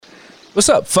What's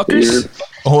up, fuckers?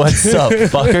 What's up,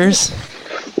 fuckers?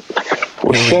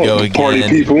 What's Here we up, go again. party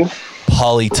people?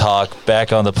 Poly Talk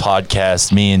back on the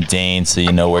podcast. Me and Dane. So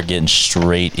you know we're getting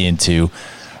straight into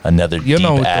another You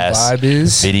know what the deep-ass vibe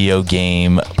is. video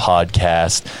game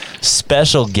podcast.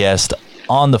 Special guest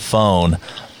on the phone,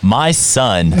 my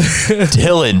son,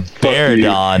 Dylan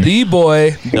Baradon. The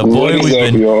boy. The boy What's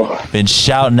we've up, y'all? been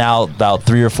shouting out about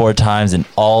 3 or 4 times in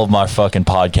all of my fucking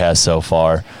podcasts so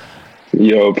far.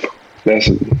 Yup, that's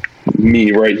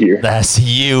me right here. That's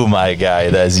you, my guy.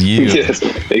 That's you. Yes,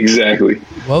 exactly.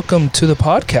 Welcome to the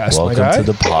podcast, my Welcome guy. to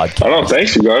the podcast. I don't know.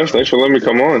 Thanks, you guys. Thanks for letting me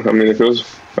come on. I mean,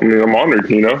 I'm honored.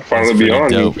 Finally It's be pretty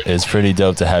on. dope. It's pretty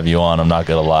dope to have you on. I'm not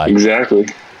gonna lie. Exactly.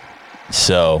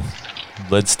 So,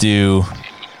 let's do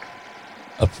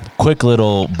a quick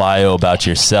little bio about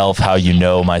yourself, how you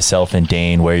know myself and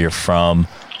Dane, where you're from,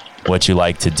 what you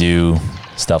like to do,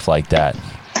 stuff like that.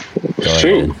 Go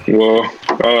Shoot. ahead. Well,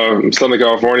 I'm Southern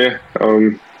California.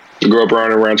 Grew up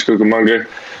around in Rancho Cucamonga.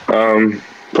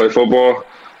 Play football.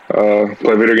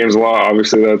 Play video games a lot.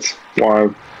 Obviously, that's why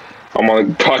I'm on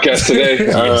the podcast today.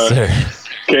 Yes, sir.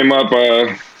 Came up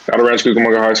out of Rancho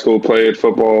Cucamonga High School, played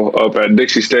football up at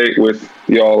Dixie State with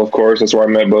y'all, of course. That's where I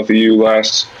met both of you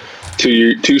last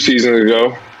two seasons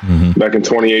ago, back in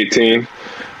 2018.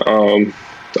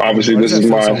 Obviously, Why this does is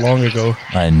that feel my. so long ago.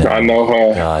 I know. I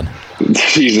know. God.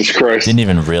 Jesus Christ. Didn't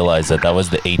even realize that was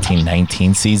the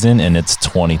 18-19 season, and it's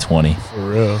 2020. For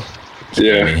real.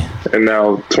 Yeah. And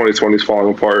now 2020 is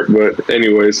falling apart. But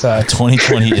anyways, Facts.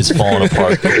 2020 is falling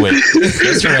apart. Wait,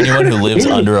 just for anyone who lives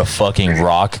under a fucking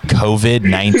rock,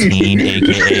 COVID-19,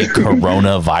 aka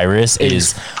coronavirus,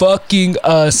 is Fucking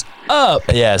us up.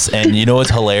 yes. And you know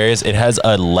what's hilarious? It has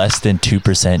a less than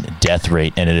 2% death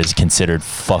rate, and it is considered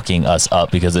fucking us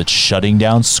up because it's shutting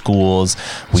down schools.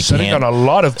 We Shutting can't. down a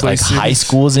lot of Like places. high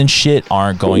schools and shit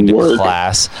aren't going to Work.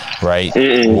 class, right?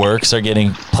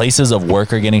 Places of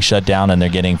work are getting shut down, and they're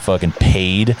getting fucking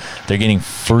paid. They're getting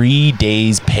free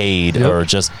days paid, Yep. or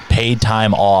just paid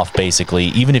time off, basically.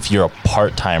 Even if you're a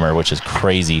part timer, which is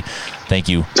crazy. Thank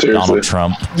you, Seriously. Donald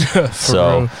Trump. For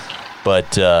So, real.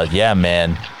 but yeah,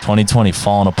 man, 2020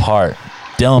 falling apart.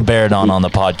 Dylan Baradon on the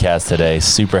podcast today.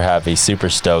 Super happy, super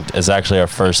stoked. It's actually our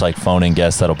first phone-in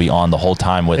guest that'll be on the whole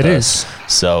time with It us.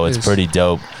 is. So it's is. pretty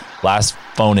dope. Last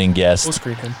phone-in Full guest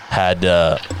screen him. had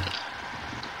There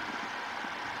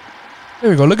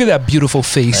we go. Look at that beautiful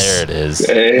face. there it is.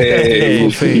 hey,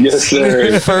 yes,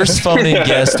 sir. First phone-in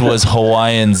guest was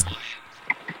Hawaiian's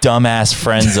dumbass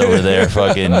friends over there.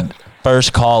 Fucking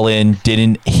first call in,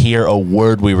 didn't hear a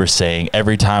word we were saying.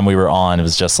 Every time we were on, it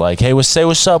was just like, "Hey, say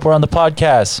what's up? We're on the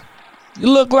podcast.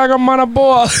 You look like a mana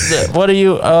boy. What are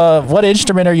you? What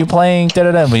instrument are you playing?"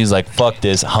 Da-da-da. And he's like, "Fuck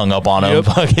this." Hung up on him. Yep.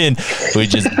 Fucking, we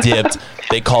just dipped.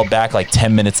 They called back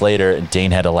 10 minutes later, and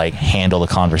Dane had to handle the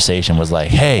conversation. Was like,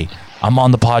 "Hey, I'm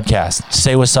on the podcast.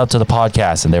 Say what's up to the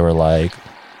podcast." And they were like,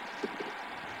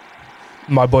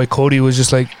 My boy Cody was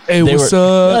just like, hey, they what's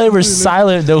were, up? They were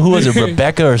silent. Though, who was it?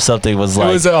 Rebecca or something was It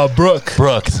like, was Brooke.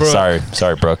 Brooke. Sorry,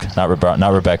 Brooke. Not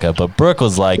Rebecca, but Brooke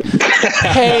was like,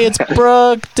 "Hey, it's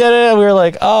Brooke." Da-da-da. We were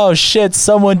like, "Oh shit,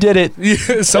 someone did it." Yeah,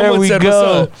 There someone we said,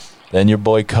 go. what's up? Then your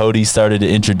boy Cody started to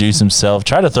introduce himself,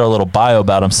 tried to throw a little bio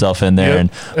about himself in there, Yep.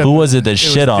 and who was it that was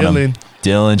shit on him? Dylan.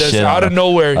 Dylan That's shit out on of him.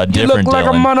 nowhere. A You different look like a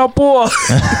Dylan. mana boy.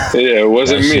 Yeah, it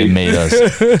wasn't That shit me. made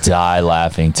us die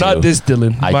laughing too. Not this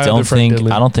Dylan. I my don't other friend think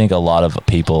Dylan. I don't think a lot of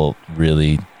people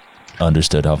really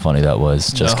understood how funny that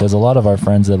was, just No. because a lot of our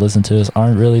friends that listen to us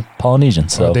aren't really Polynesian,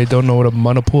 so Or they don't know what a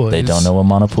mana boy is. they don't know what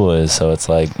Manapua is. So it's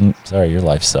like, sorry, your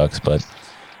life sucks, but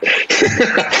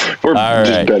We're All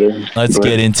just right. better. let's But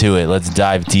get into it. Let's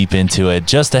dive deep into it.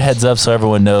 Just a heads up so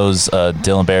everyone knows,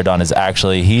 Dylan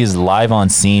Baradon he is live on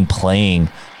scene playing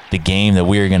the game that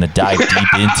we are going to dive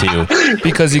deep into,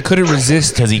 Because he couldn't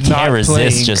resist. because he not can't resist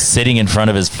playing. just sitting in front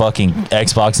of his fucking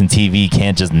Xbox and TV.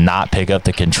 Can't just not pick up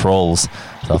the controls.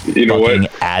 It's a You know what? fucking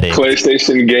addict.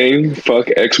 PlayStation game, fuck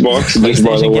Xbox. Just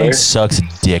by the PlayStation way, game sucks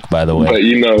dick, by the way. but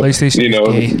PlayStation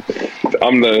is gay.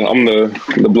 I'm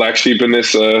the black sheep in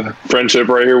this friendship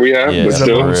right here we have. Yeah, but He's a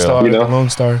still, lone real. star. you know. The lone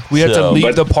star. We had to So- leave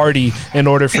But- the party in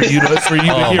order for you to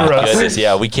Oh hear my us. goodness,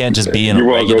 yeah, we can't just be in a You're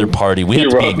welcome. regular party. We have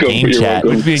You're to be welcome. in game You're chat.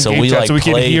 welcome. Be in So game we chat so we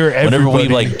can play hear whenever we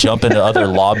everybody. jump into other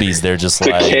lobbies. They're just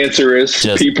The cancerous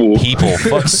just people.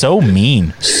 Fuck, so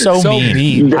mean, so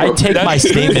mean. I take my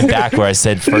statement back where I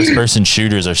said first-person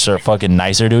shooters are so fucking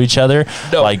nicer to each other.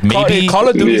 No, Like maybe. Call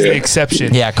of Duty is the Yeah.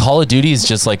 exception. Yeah, Call of Duty is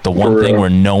just like the one For thing real. where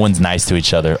no one's nice to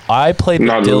each other. I played with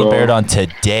Not at Dylan all. Baradon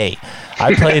today.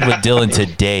 I played with Dylan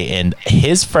today, and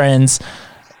his friends,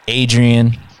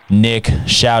 Adrian, Nick,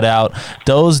 shout out.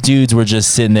 Those dudes were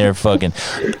just sitting there fucking,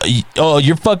 oh,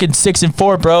 you're fucking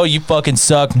 6-4, bro. You fucking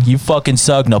suck. You fucking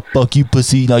suck. No, fuck you,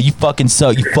 pussy. No, you fucking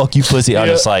suck. You fuck you, pussy. I'm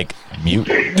just like, mute.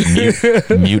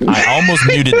 I almost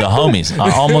muted the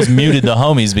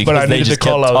homies because they just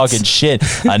kept talking shit.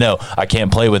 I know. I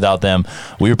can't play without them.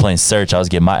 We were playing Search. I was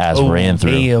getting my ass ran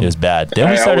through. Damn. It was bad. Then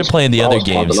we started playing the other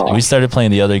games.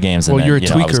 Well, and you're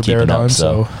then, a tweaker, Baradon,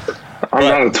 so. I'm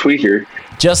not a tweaker.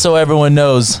 Just so everyone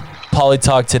knows, Poly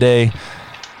Talk today,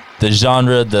 the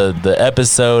genre, the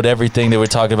episode, everything that we're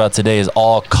talking about today is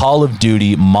all Call of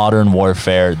Duty Modern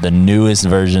Warfare, the newest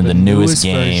version, the newest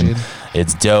game.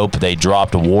 It's dope. They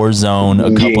dropped Warzone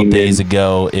a couple days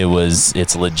ago.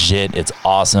 It's legit. It's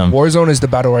awesome. Warzone is the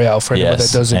battle royale for anyone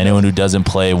that doesn't. Anyone who doesn't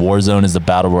play, Warzone is the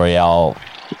battle royale,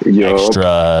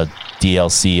 extra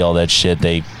DLC, all that shit.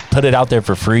 They put it out there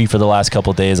for free for the last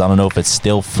couple of days. I don't know if it's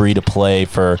still free to play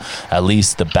for at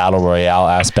least the battle royale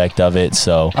aspect of it.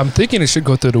 So I'm thinking it should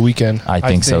go through the weekend. I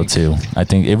think so too. I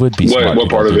think it would be smart to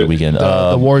go through the weekend.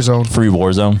 The Warzone. Free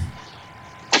Warzone.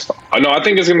 No, I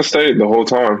think it's going to stay the whole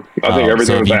time. I think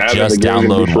everything. So if you just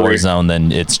download Warzone,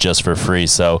 then it's just for free.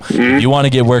 So if you want to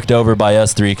get worked over by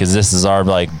us three, because this is our,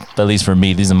 like, at least for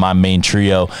me, these are my main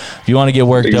trio. If you want to get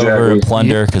worked over and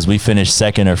plunder, because we finish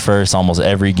second or first almost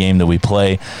every game that we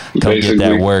play, come get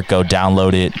that work, go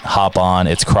download it, hop on.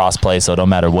 It's cross-play, so no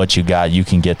matter what you got, you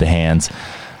can get the hands.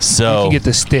 So you can get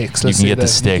the sticks. You can get the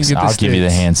sticks. I'll give you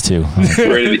the hands too.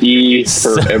 Rated E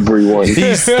for everyone.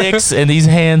 These sticks and these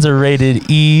hands are rated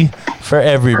E for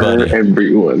everybody. For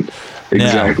everyone.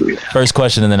 Exactly. Now, first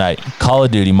question of the night: Call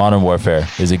of Duty Modern Warfare,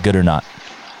 is it good or not?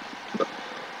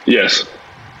 Yes.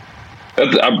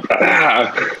 That's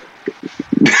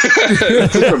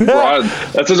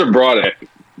such a broad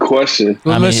question.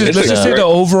 Well, let's just say the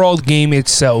overall game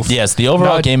itself. Yes, the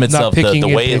overall game itself,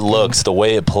 the way it looks, the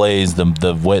way it plays,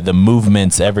 the way the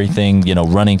movements, everything,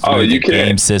 running through the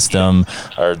game system,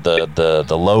 or the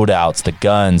loadouts, the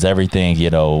guns, everything,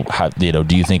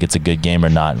 do you think it's a good game or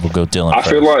not? We'll go Dylan first.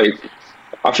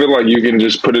 I feel like you can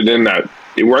just put it in that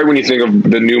right when you think of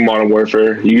the new Modern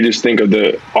Warfare, you just think of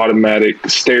the automatic,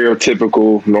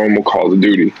 stereotypical, normal Call of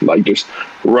Duty, like just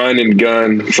run and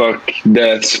gun, fuck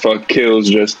deaths, fuck kills,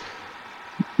 just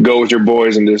go with your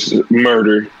boys and just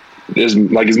murder as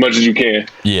much as you can.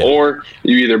 Yeah. Or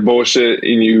you either bullshit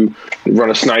and you run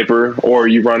a sniper, or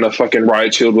you run a fucking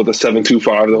riot shield with a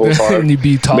 7.25 the whole time. And you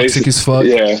be toxic as fuck.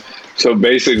 Yeah. So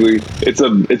basically, it's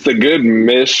a good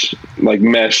mesh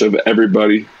of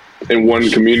everybody in one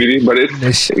community, but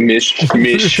it's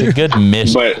It's a good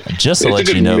mish. But just to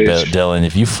let you know, Dylan,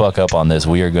 if you fuck up on this,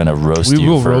 we are going to roast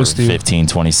you for 15,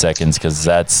 20 seconds, because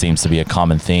that seems to be a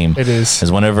common theme. It is.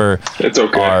 Because whenever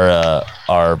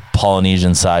our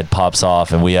Polynesian side pops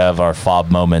off and we have our fob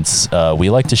moments,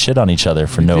 we like to shit on each other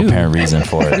for no apparent reason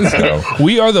for it. So.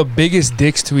 We are the biggest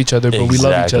dicks to each other, but we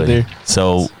love each other.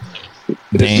 So,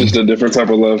 Dane, it's just a different type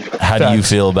of love. How do you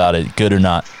feel about it? Good or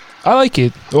not? I like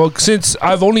it. Well, since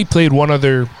I've only played one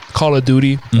other Call of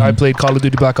Duty, I played Call of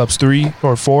Duty Black Ops 3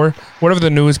 or 4, whatever the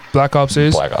newest Black Ops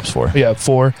is. Black Ops 4. Yeah,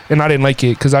 4. And I didn't like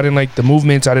it because I didn't like the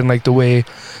movements. I didn't like the way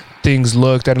things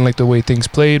looked. I didn't like the way things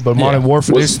played. But Modern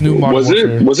Warfare, this new Modern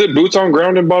Warfare. Was it boots on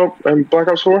ground in Black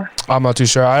Ops 4? I'm not too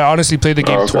sure. I honestly played the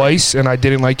game twice and I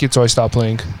didn't like it, so I stopped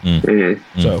playing.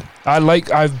 So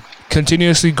I've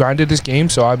continuously grinded this game,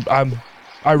 so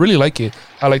I really like it.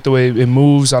 I like the way it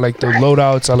moves. I like the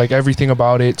loadouts. I like everything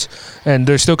about it. And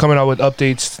they're still coming out with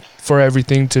updates for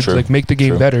everything to make the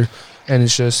game better. And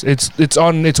it's just it's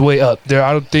on its way up. There,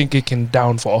 I don't think it can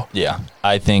downfall. Yeah,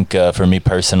 I think for me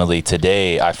personally,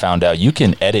 today I found out you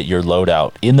can edit your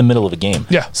loadout in the middle of a game.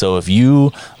 Yeah. So if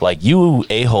you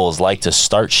a-holes like to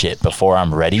start shit before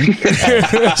I'm ready,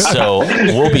 so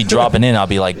we'll be dropping in. I'll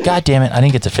be like, God damn it, I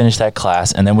didn't get to finish that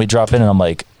class, and then we drop in, and I'm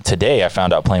like, today I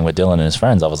found out playing with Dylan and his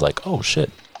friends. I was like, oh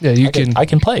shit. Yeah, I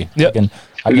can play. Yep.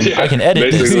 I can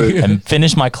edit this and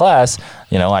finish my class.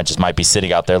 I just might be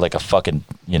sitting out there like a fucking,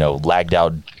 lagged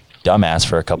out dumbass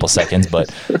for a couple seconds, but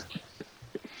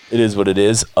it is what it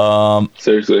is.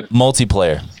 Seriously.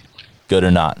 Multiplayer, good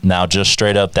or not? Now, just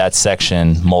straight up that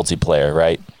section, multiplayer,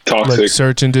 right? Toxic. Like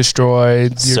search and destroy.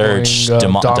 Search,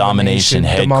 domination,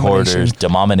 headquarters,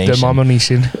 denomination.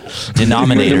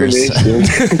 Denominators.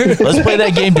 Let's play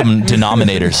that game,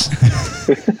 denominators.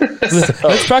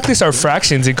 Let's practice our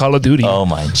fractions in Call of Duty. Oh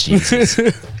my Jesus.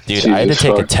 Dude, I had to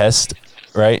take a test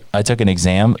right? I took an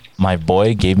exam. My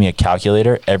boy gave me a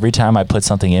calculator. Every time I put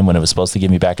something in when it was supposed to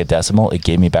give me back a decimal, it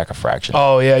gave me back a fraction.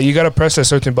 Oh, yeah. You got to press a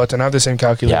certain button. I have the same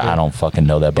calculator. Yeah, I don't fucking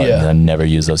know that button. Yeah. I never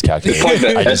use those calculators. It's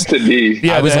like the S to D.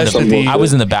 Yeah, I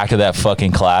was in the back of that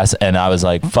fucking class, and I was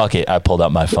like, fuck it. I pulled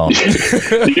out my phone.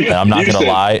 And I'm not going to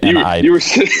lie.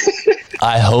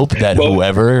 I hope that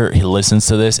whoever listens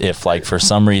to this, if like for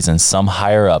some reason some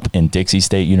higher up in Dixie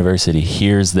State University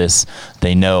hears this,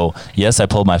 they know, yes, I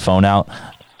pulled my phone out.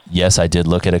 Yes, I did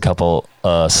look at a couple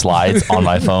slides on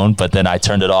my phone, but then I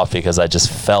turned it off because I just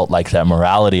felt like that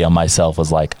morality on myself was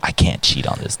like, I can't cheat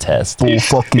on this test. Bull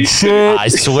fucking shit. I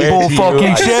swear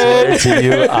to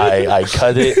you, I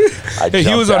cut it.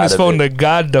 He was on his phone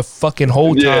the fucking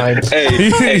whole time.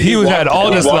 He had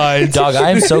all the slides. Dog,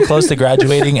 I am so close to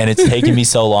graduating, and it's taking me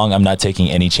so long, I'm not taking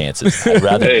any chances. I'd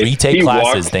rather retake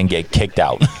classes than get kicked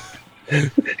out.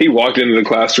 He walked into the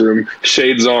classroom,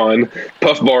 shades on,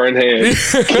 puff bar in hand,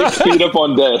 feet up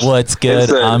on desk. What's good?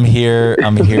 Said, I'm here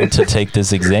to take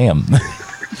this exam.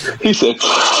 He said,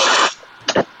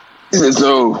 I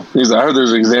heard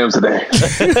there's an exam today.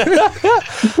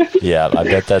 Yeah, I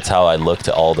bet that's how I look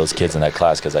to all those kids in that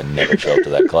class because I never show up to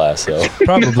that class. So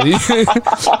probably.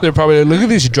 They're probably like, look at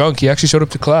this drunk. He actually showed up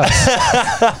to class.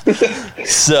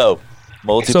 So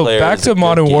back to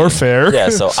Modern Warfare. Yeah,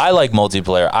 so I like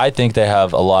multiplayer. I think they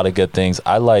have a lot of good things.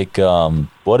 I like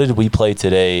what did we play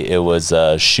today? It was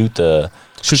shoot the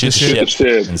ship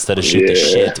instead of shoot the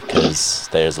shit, because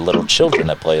there's little children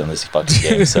that play on this fucking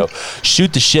game. So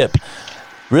shoot the ship.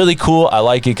 Really cool. I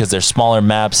like it because they're smaller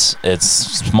maps. It's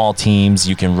small teams.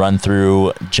 You can run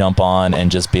through, jump on, and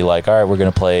just be like, all right, we're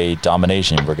going to play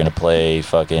domination. We're going to play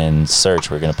fucking search.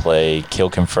 We're going to play kill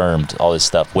confirmed, all this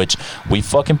stuff, which we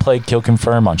fucking played kill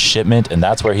confirmed on shipment, and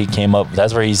that's where he came up.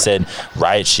 That's where he said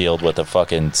riot shield with a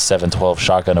fucking 712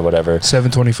 shotgun or whatever.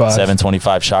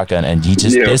 725 shotgun. And he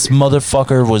just, this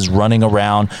motherfucker was running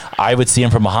around. I would see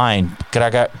him from behind.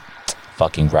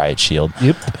 Fucking riot shield.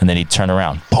 Yep. And then he'd turn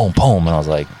around, boom, boom, and I was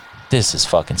like, this is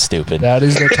fucking stupid. That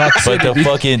is the toxicity. But the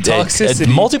fucking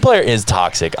multiplayer is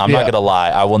toxic. I'm not gonna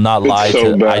lie. I will not lie.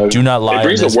 I do not lie on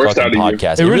this fucking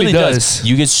podcast. It really does.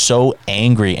 You get so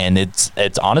angry, and it's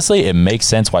honestly, it makes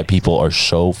sense why people are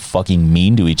so fucking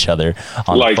mean to each other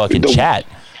on the fucking chat.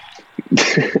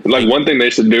 Like, one thing they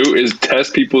should do is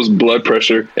test people's blood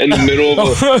pressure in the middle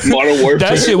of a Modern Warfare.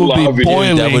 That shit would be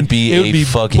boiling. That would be a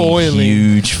fucking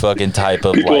huge fucking type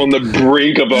of people on the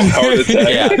brink of a heart attack.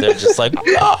 Yeah, they're just like.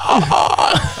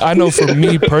 I know for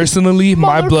me personally,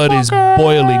 my blood is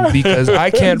boiling because I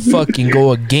can't fucking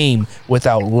go a game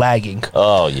without lagging.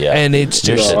 Oh yeah, and it's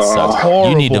just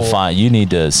horrible. You need to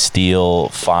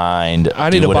I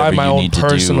need to buy my own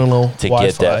personal to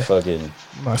get that fucking.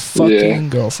 My fucking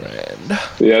girlfriend.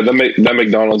 Yeah, that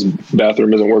McDonald's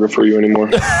bathroom isn't working for you anymore.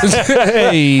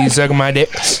 Hey, suck my dick.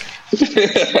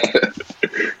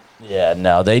 Yeah,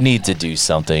 no, they need to do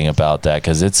something about that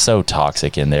because it's so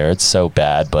toxic in there. It's so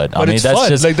bad, but I mean that's fun.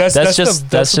 Just like that's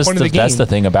the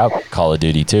thing about Call of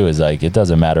Duty too. Is like it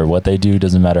doesn't matter what they do,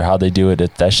 doesn't matter how they do it.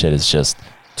 That shit is just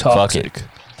toxic. Fuck it.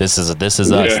 This is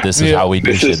us. This is how we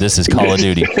do shit. This is Call of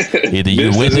Duty. Either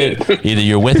you're with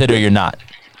it or you're not.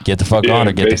 Get the fuck on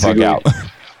or get basically. The fuck out.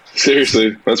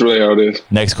 Seriously, that's really how it is.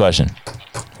 Next question.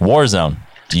 Warzone.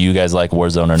 Do you guys like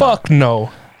Warzone or not? Fuck no.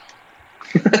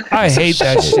 I hate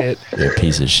that shit. You're a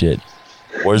piece of shit.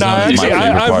 Warzone is my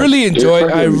favorite part. I really enjoy.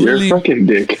 You're fucking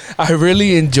dick. I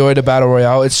really enjoy the battle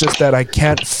royale. It's just that I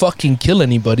can't fucking kill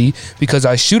anybody because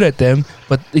I shoot at them,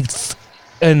 but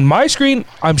in my screen,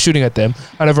 I'm shooting at them.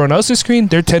 On everyone else's screen,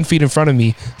 they're 10 feet in front of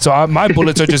me. So my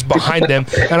bullets are just behind them.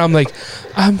 And I'm like,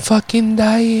 I'm fucking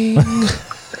dying.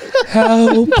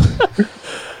 Help.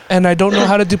 And I don't know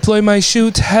how to deploy my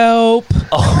shoot. Help.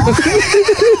 Oh.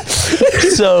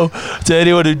 So, to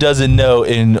anyone who doesn't know,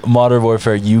 in Modern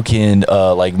Warfare, you can,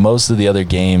 like most of the other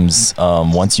games,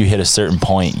 once you hit a certain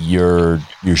point, your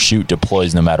shoot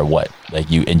deploys no matter what. Like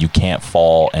you can't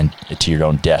fall and to your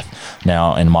own death.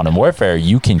 Now, in Modern Warfare,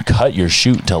 you can cut your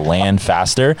shoot to land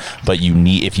faster, but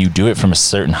if you do it from a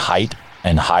certain height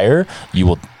and higher, you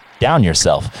will down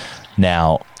yourself.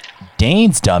 Now,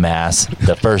 Dane's dumbass,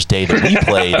 the first day that we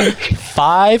played,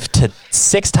 5 to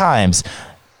 6 times,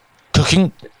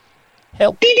 cooking,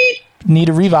 help, need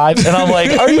a revive. And I'm like,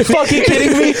 are you fucking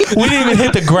kidding me? We didn't even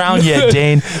hit the ground yet,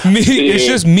 Dane. It's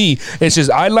just me. It's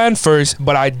just I land first,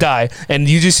 but I die. And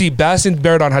you just see Bass and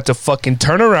Baradon have to fucking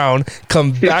turn around,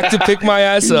 come back to pick my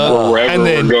ass up, and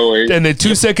then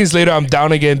 2 seconds later, I'm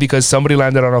down again because somebody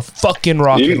landed on a fucking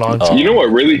rocket launcher. You know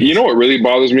what really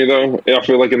bothers me though? I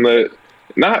feel like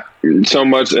not so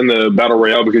much in the battle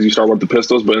royale because you start with the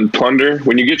pistols, but in Plunder,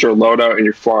 when you get your loadout and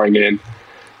you're flying in,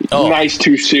 Nice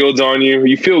 2 shields on you.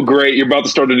 You feel great. You're about to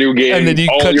start a new game. And then you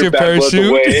cut your parachute.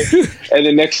 Away, and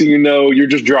the next thing you know, you're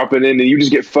just dropping in and you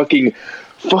just get fucking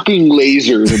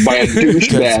lasered by a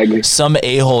douchebag. Some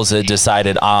a-holes had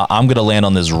decided, I'm going to land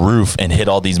on this roof and hit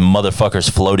all these motherfuckers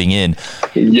floating in.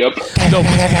 Yep.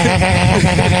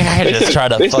 Just try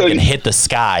to fucking hit the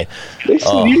sky. They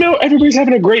said, everybody's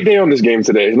having a great day on this game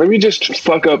today. Let me just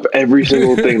fuck up every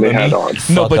single thing they had on.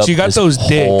 No, but you got those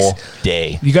dicks.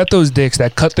 Day. You got those dicks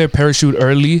that cut their parachute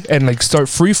early and like start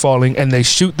free falling, and they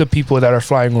shoot the people that are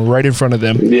flying right in front of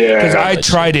them. Yeah. Because I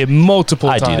tried it multiple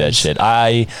times. I do that shit.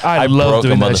 I love broke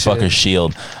a motherfucker's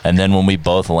shield, and then when we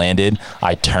both landed,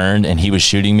 I turned and he was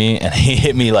shooting me, and he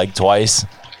hit me like twice.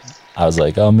 I was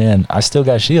like, oh man, I still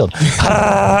got shield.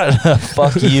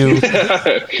 Fuck you.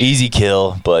 Easy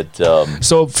kill. But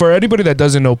so for anybody that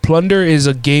doesn't know, Plunder is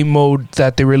a game mode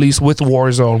that they release with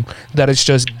Warzone that it's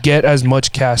just get as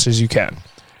much cash as you can.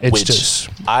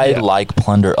 I like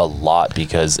Plunder a lot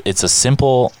because it's a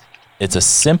simple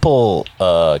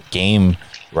game.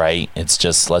 Right, it's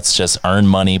just let's just earn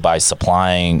money by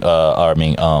supplying,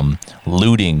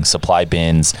 looting supply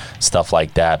bins, stuff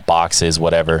like that, boxes,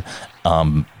 whatever.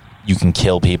 You can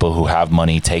kill people who have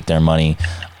money, take their money,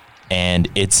 and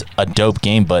it's a dope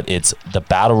game. But it's the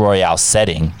battle royale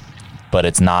setting, but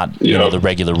it's not the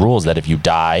regular rules that if you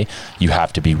die, you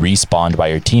have to be respawned by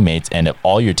your teammates, and if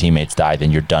all your teammates die,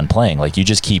 then you're done playing. Like you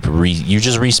just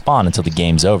respawn until the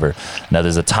game's over. Now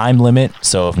there's a time limit,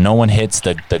 so if no one hits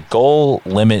the goal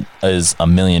limit is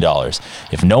 $1 million.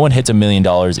 If no one hits $1 million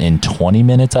in 20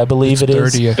 minutes, I believe it's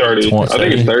 30. is 30. I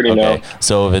think it's 30 now.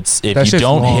 So if you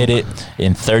don't hit it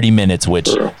in 30 minutes, which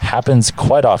happens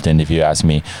quite often, if you ask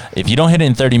me, if you don't hit it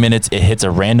in 30 minutes, it hits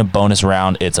a random bonus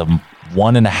round. It's a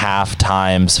 1.5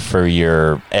 times for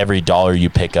your every dollar you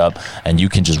pick up, and you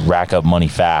can just rack up money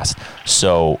fast.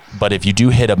 So, but if you do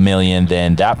hit $1 million,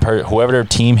 then whoever their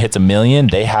team hits $1 million,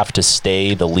 they have to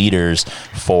stay the leaders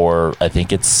for, I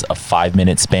think it's a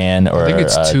 5-minute span, or I think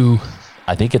it's 2.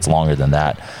 I think it's longer than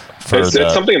that. It's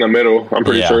something in the middle. I'm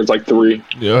pretty sure it's like 3.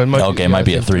 Yeah, it might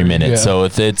be a 3 minute. Yeah. So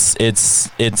if it's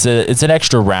an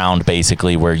extra round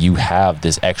basically where you have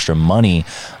this extra money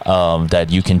that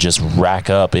you can just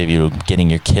rack up if you're getting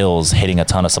your kills, hitting a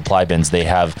ton of supply bins. They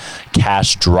have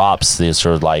cash drops, these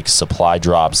sort of like supply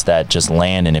drops that just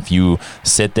land, and if you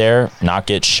sit there, not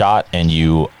get shot, and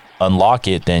you unlock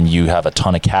it, then you have a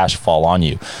ton of cash fall on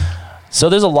you. So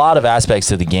there's a lot of aspects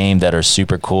to the game that are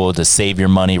super cool to save your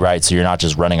money, right? So you're not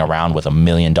just running around with $1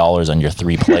 million on your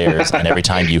 3 players, and every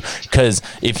time because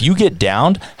if you get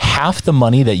downed, half the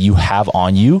money that you have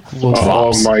on you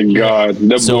drops. Oh my God,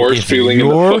 the worst feeling in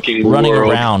the fucking world. Running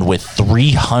around with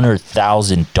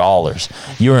 $300,000,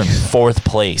 you're in 4th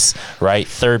place, right?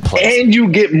 3rd place, and you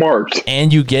get marked.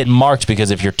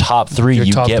 Because if you're top 3,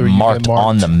 you get marked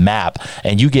on the map,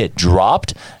 and you get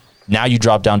dropped. Now you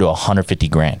drop down to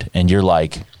 $150,000, and you're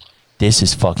like, this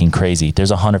is fucking crazy.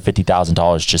 There's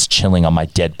 $150,000 just chilling on my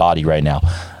dead body right now.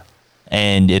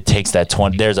 And it takes that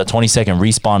there's a 20-second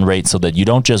respawn rate, so that you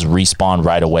don't just respawn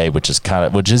right away, which is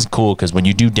cool, because when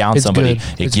you do down somebody,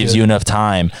 it gives you enough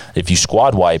time. If you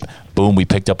squad wipe, boom, we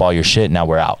picked up all your shit, now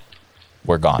we're out.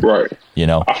 We're gone. Right.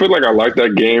 I feel like I like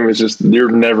that game. It's just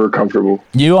you're never comfortable.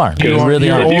 You are. You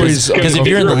really are. Because if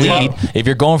you're in the lead, if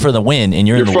you're going for the win and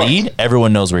you're in the lead,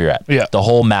 everyone knows where you're at. Yeah. The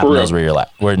whole map knows where you're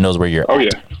at. Knows where you're at. Oh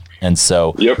yeah. And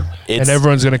so, and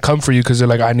everyone's gonna come for you because they're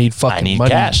like, I need money.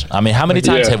 Cash. I mean, how many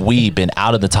times have we been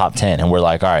out of the top 10 and we're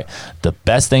like, all right, the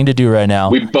best thing to do right now,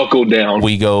 we buckle down.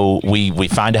 We go, we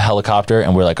find a helicopter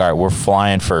and we're like, all right, we're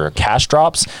flying for cash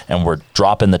drops and we're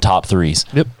dropping the top 3s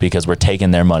because we're taking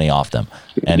their money off them.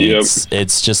 And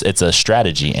it's a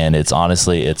strategy, and it's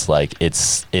honestly, it's like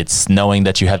it's knowing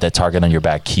that you have that target on your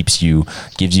back gives you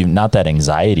not that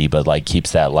anxiety, but like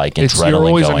keeps that like adrenaline you're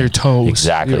always going. On your toes.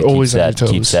 Exactly. You're always on your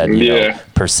toes. Keeps that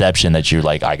perception that you're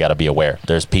like, I gotta be aware.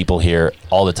 There's people here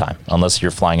all the time. Unless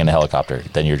you're flying in a helicopter,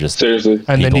 then you're just seriously.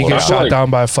 And then you get shot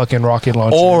down by a fucking rocket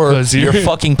launcher, or your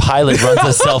fucking pilot runs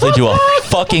himself into a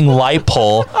fucking light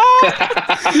pole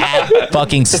at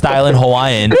fucking Styling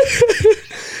Hawaiian.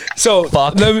 So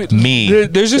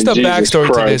there's just a backstory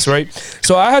to this, right?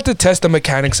 So I had to test the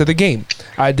mechanics of the game.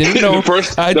 I didn't know.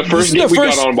 the first game we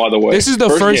got on, by the way. This is the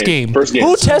first game.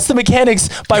 Who tests the mechanics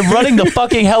by running the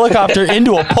fucking helicopter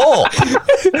into a pole?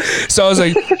 So I was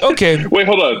like, okay. Wait,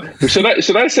 hold on.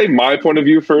 Should I say my point of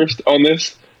view first on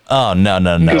this? Oh, no.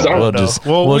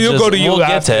 We'll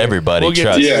get to everybody. Go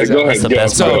ahead. That's the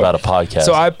best part about a podcast.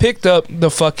 So I picked up the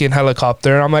fucking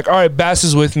helicopter, and I'm like, all right, Bass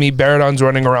is with me. Baradon's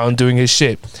running around doing his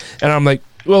shit. And I'm like,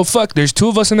 well, fuck, there's 2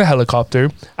 of us in the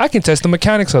helicopter. I can test the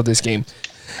mechanics of this game.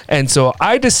 And so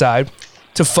I decide,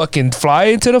 to fucking fly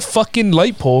into the fucking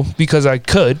light pole because I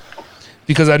could,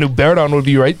 because I knew Baradon would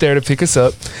be right there to pick us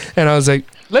up. And I was like,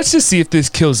 let's just see if this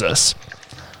kills us.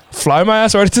 Fly my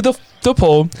ass right into the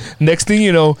pole. Next thing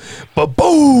you know, boom!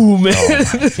 Oh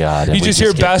my God. You just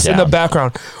hear Bass in the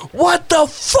background. What the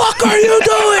fuck are you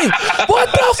doing?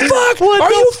 What the fuck?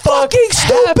 Are you fucking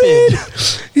stupid?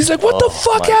 He's like, what the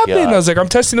fuck happened? I was like, I'm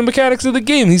testing the mechanics of the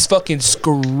game. He's fucking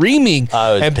screaming.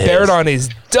 And Baradon is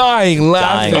dying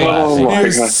laughing. Oh my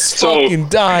He's God. fucking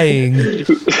dying.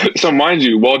 So mind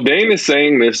you, while Dane is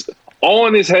saying this all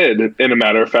in his head, in a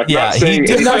matter of fact, not saying he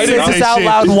did not say this out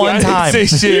loud one time.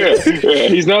 Yeah,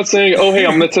 he's not saying, "Oh, hey,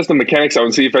 I'm gonna test the mechanics out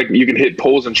and see if you can hit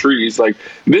poles and trees." Like,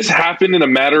 this happened in a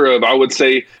matter of, I would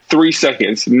say, 3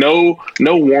 seconds. No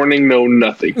warning, no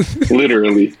nothing.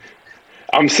 Literally,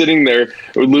 I'm sitting there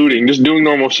looting, just doing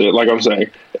normal shit, like I'm saying,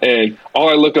 and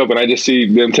all I look up and I just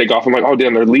see them take off. I'm like, "Oh,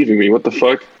 damn, they're leaving me. What the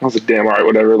fuck?" I was like, "Damn, all right,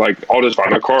 whatever. Like, I'll just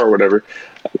find a car or whatever."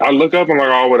 I look up, I'm like,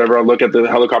 oh, whatever. I look at the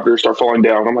helicopter start falling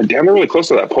down. I'm like, damn, they're really close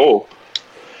to that pole.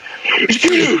 I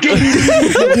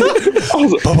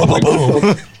was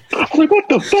like, what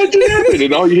the fuck just happened?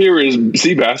 And all you hear is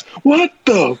Seabass, what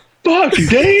the fuck,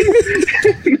 Dane?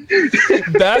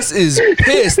 Bass is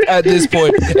pissed at this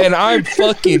point, and I'm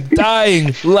fucking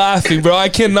dying laughing, bro. I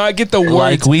cannot get the words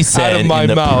like we said out of my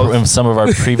mouth. In some of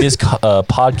our previous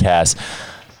podcasts,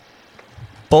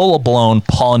 full blown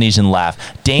Polynesian laugh.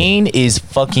 Dane is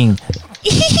fucking.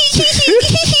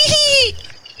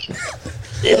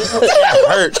 That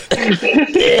hurt.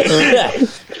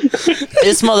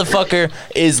 This motherfucker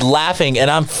is laughing,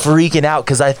 and I'm freaking out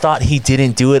because I thought he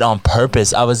didn't do it on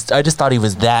purpose. I just thought he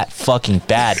was that fucking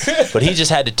bad. But he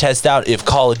just had to test out if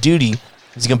Call of Duty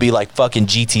is gonna be like fucking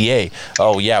GTA.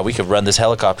 Oh yeah, we could run this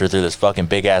helicopter through this fucking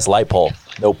big ass light pole.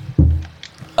 Nope.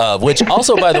 Which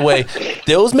also, by the way,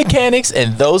 those mechanics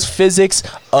and those physics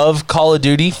of Call of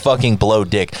Duty fucking blow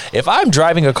dick. If I'm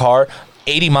driving a car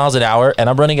 80 miles an hour and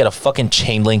I'm running at a fucking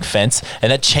chain link fence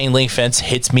and that chain link fence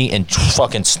hits me and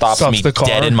fucking stops me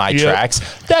dead in my tracks,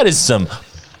 that is some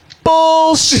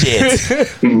bullshit.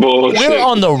 We're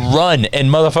on the run and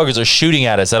motherfuckers are shooting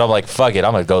at us and I'm like, fuck it,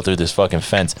 I'm gonna go through this fucking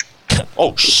fence.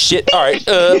 Oh shit, all right,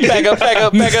 back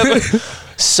up.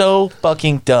 So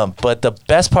fucking dumb. But the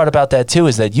best part about that too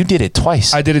is that you did it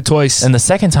twice. I did it twice. And the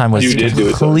second time was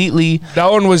completely that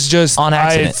one was just on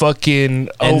accident. I fucking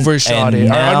overshot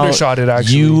it. I undershot it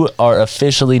actually. You are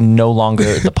officially no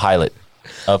longer the pilot.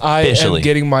 Officially. I am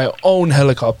getting my own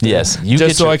helicopter. Yes. You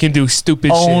just so I can do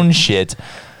stupid own shit.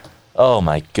 Oh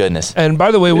my goodness. And by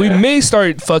the way, we may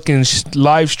start fucking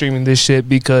live streaming this shit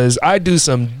because I do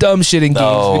some dumb shit in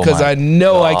games because I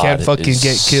know I can't fucking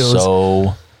get kills.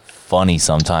 So funny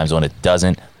sometimes when it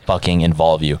doesn't fucking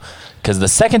involve you. Because the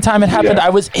second time it happened, I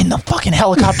was in the fucking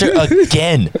helicopter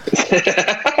again.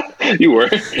 You were.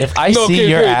 If I see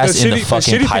your ass in the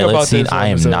fucking pilot seat, I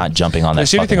am not jumping on that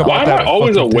fucking helicopter. Why am I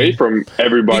always away from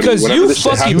everybody? Because you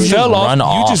fucking fell off.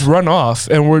 You just run off.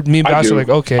 And me and Bass are like,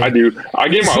 okay. I do. I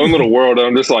get my own little world and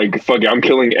I'm just like, fuck it, I'm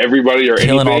killing everybody or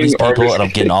killing anything. All these people and I'm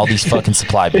getting all these fucking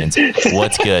supply bins.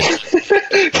 What's good?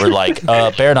 We're like,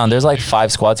 Baradon, there's like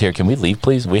 5 squads here. Can we leave,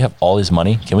 please? We have all this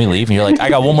money. Can we leave? And you're like, I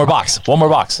got one more box.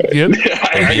 Yep.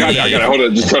 I got it. Hold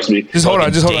on. Just trust me. Just hold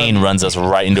on. Dane runs us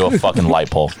right into a fucking light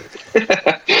pole.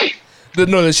 The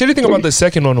shitty thing about the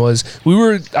second one was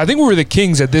I think we were the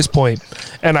kings at this point,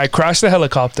 and I crashed the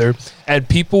helicopter and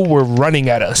people were running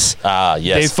at us. Yes.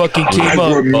 They fucking came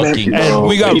up and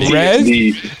we got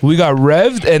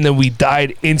revved and then we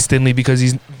died instantly because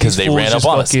they ran up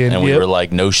on us and we were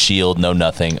like no shield, no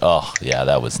nothing. Oh yeah,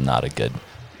 that was not a good.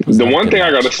 The one thing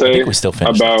I gotta say we still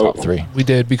finished about the top 3. We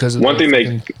did because of one thing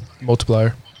they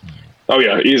multiplier. Oh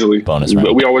yeah, easily. Bonus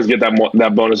round. We always get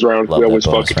that bonus round. We always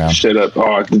fuck shit up.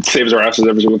 Oh, it saves our asses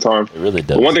every single time. It really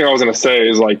does. But one thing I was gonna say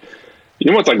is like, you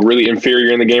know what's like really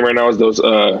inferior in the game right now is those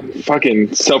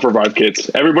fucking self-revive kits.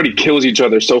 Everybody kills each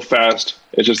other so fast.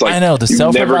 It's just like I know the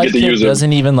self-revive kit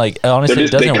doesn't even like honestly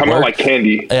it doesn't they come work out like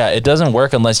candy. Yeah, it doesn't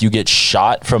work unless you get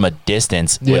shot from a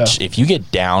distance. Which if you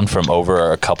get down from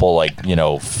over a couple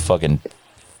fucking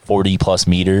 40 plus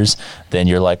meters, then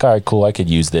you're like, all right, cool, I could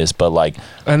use this. But like,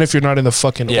 and if you're not in the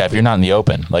fucking open. If you're not in the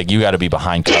open, like you got to be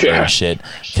behind cover and shit.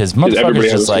 Because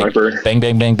motherfuckers just like bang,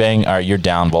 bang, bang, bang. All right, you're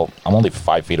down. Well, I'm only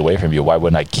 5 feet away from you. Why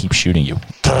wouldn't I keep shooting you?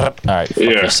 All right, fuck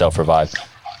yourself, revive.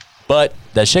 But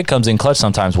that shit comes in clutch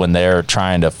sometimes when they're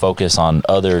trying to focus on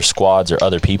other squads or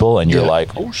other people, and you're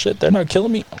like, oh shit, they're not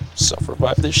killing me.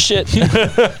 Self-revive this shit.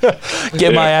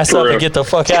 Get my ass up and get the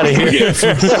fuck out of here.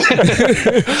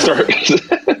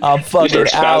 I'm fucking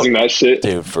out. That shit.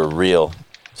 Dude, for real.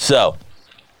 So,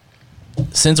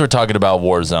 since we're talking about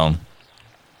Warzone,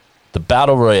 the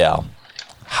Battle Royale,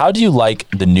 how do you like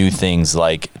the new things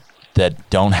like that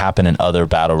don't happen in other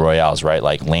battle royales, right?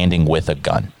 Like landing with a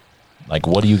gun. Like,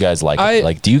 what do you guys like?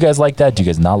 Like, do you guys like that? Do you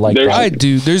guys not like that? I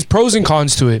do. There's pros and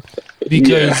cons to it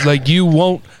because, like, you're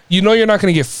not going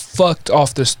to get fucked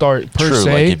off the start per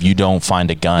se. Like, if you don't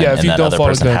find a gun and that other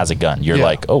person has a gun, you're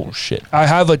like, oh shit. I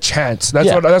have a chance.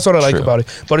 That's what I like about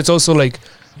it. But it's also like,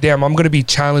 damn, I'm going to be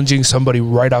challenging somebody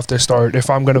right off the start if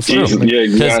I'm going to fight. Yeah,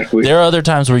 exactly. There are other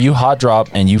times where you hot drop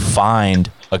and you find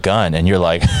a gun and you're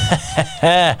like,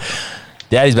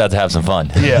 Daddy's about to have some fun.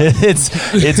 Yeah.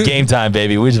 it's game time,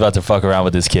 baby. We're just about to fuck around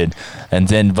with this kid. And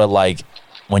then, but like,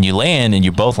 when you land and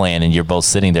you both land and you're both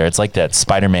sitting there, it's like that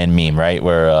Spider-Man meme, right?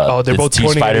 Where they're both two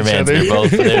pointing at each Spider-Mans, other.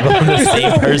 they're both the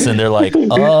same person. They're like,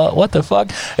 what the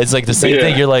fuck? It's like the same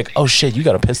thing. You're like, oh shit, you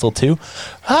got a pistol too?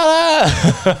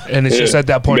 And it's just at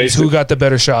that point, it's who got the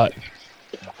better shot.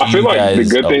 I feel like the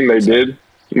good thing they did,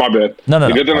 my bad. No.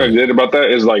 The good thing they did about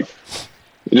that is like,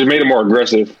 it just made it more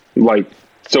aggressive. Like,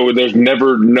 so there's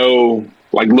never no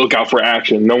like lookout for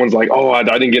action. No one's like, oh, I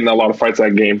didn't get in a lot of fights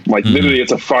that game. Like literally,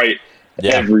 it's a fight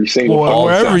every single. Well,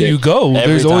 wherever you go,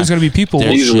 there's always going to be people.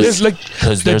 There's like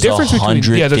the difference between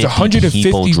there's 150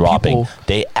 people dropping. people.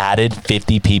 They added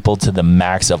 50 people to the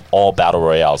max of all battle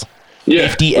royales. Yeah,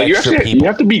 50 like extra people. You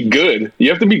have to be good.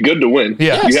 You have to be good to win.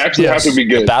 Yeah, you actually have to be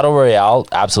good. The battle royale,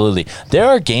 absolutely. There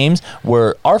are games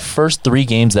where our first 3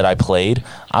 games that I played,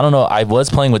 I don't know, I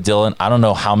was playing with Dylan. I don't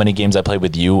know how many games I played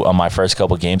with you on my first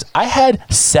couple games. I had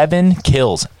 7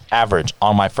 kills average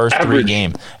on my first 3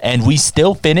 games, and we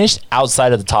still finished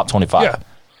outside of the top 25. Yeah.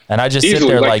 And I just sit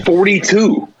there like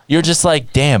 42. You're just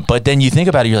like, damn. But then you think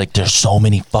about it, you're like, there's so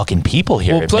many fucking people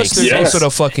here. Well, plus there's also the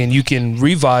fucking, you can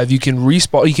revive, you can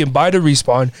respawn, you can buy the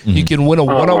respawn, you can win a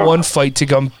one-on-one fight to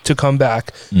come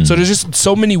back. So there's just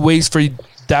so many ways for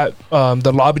that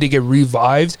the lobby to get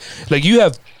revived. Like you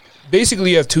have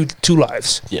two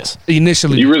lives. Yes.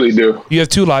 Initially, you really do. You have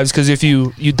 2 lives because if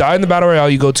you die in the battle royale,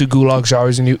 you go to Gulag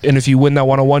Showers, and if you win that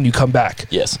one-on-one, you come back.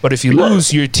 Yes. But if you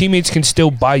lose, your teammates can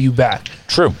still buy you back.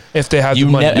 True. If they have the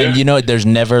money. And you know, there's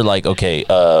never like, okay,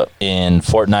 in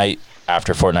Fortnite,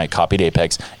 after Fortnite copied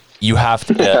Apex, you have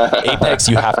to Apex.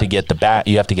 You have to get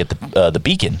You have to get the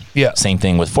beacon. Yeah. Same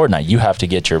thing with Fortnite. You have to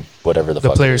get your whatever the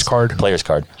fuck player's card. Player's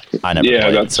card. I never. Yeah,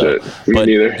 played, that's so. it. Me but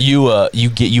neither.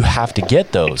 You have to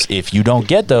get those. If you don't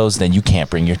get those, then you can't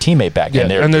bring your teammate back. Yeah.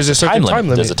 And there's a certain time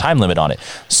limit. There's a time limit on it.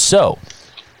 So,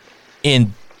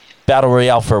 in Battle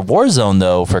Royale for Warzone,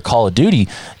 though, for Call of Duty,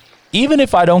 even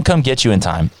if I don't come get you in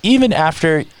time, even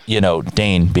after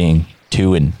Dane being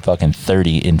 2 and fucking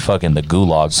 30 in fucking the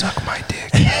Gulag. Suck my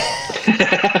dick.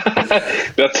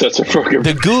 That's such a fucking.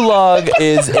 The Gulag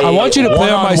is a I want you to play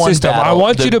on my system. Battle. I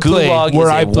want you to play where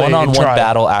I play. One-on-one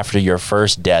battle after your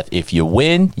first death. If you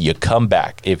win, you come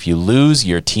back. If you lose,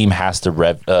 your team has to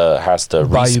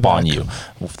respawn you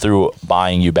through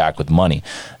buying you back with money.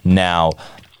 Now,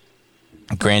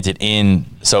 granted, in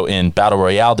Battle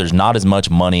Royale, there's not as much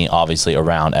money obviously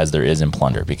around as there is in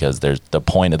Plunder because the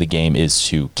point of the game is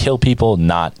to kill people,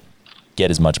 not get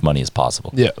as much money as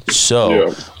possible. Yeah.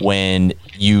 So when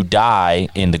you die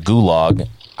in the Gulag,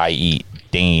 i.e.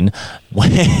 Dane,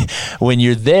 when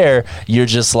you're there, you're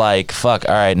just like, fuck,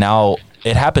 all right, now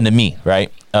it happened to me, right?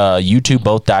 You two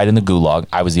both died in the Gulag.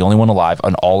 I was the only one alive,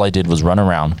 and all I did was run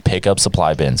around, pick up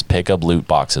supply bins, pick up loot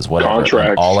boxes, whatever.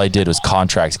 Contracts. All I did was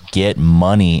contracts, get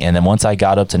money, and then once I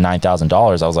got up to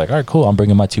 $9,000, I was like, all right, cool, I'm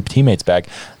bringing my 2 teammates back.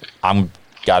 I'm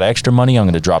got extra money. I'm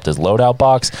going to drop this loadout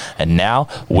box, and now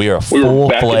we're a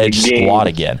full-fledged squad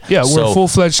again. Yeah, we're a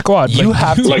full-fledged squad. You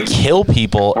have to kill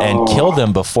people and kill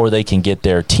them before they can get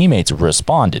their teammates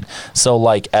responded. So,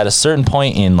 like, at a certain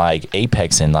point in, like,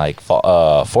 Apex and, like,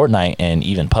 Fortnite and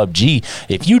even PUBG,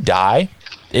 if you die,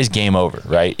 it's game over,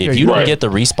 right? If you don't get the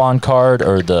respawn card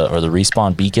or the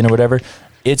respawn beacon or whatever,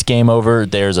 it's game over.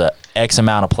 There's a X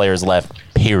amount of players left,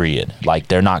 period. Like,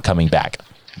 they're not coming back.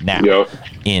 Now,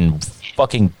 in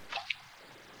fucking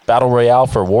Battle Royale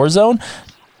for Warzone,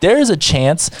 there's a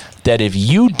chance that if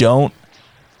you don't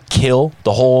kill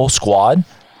the whole squad,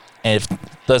 and if,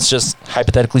 let's just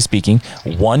hypothetically speaking,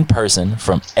 one person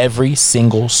from every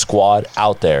single squad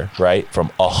out there, right,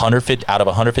 from 150 out of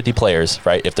 150 players,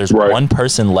 right, if there's one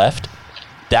person left,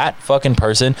 that fucking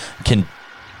person can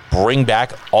bring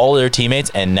back all their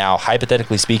teammates, and now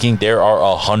hypothetically speaking, there are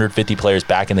 150 players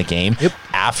back in the game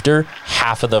after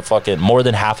more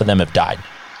than half of them have died.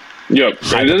 Yep.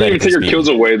 And it doesn't even take your kills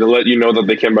away to let you know that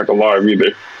they came back alive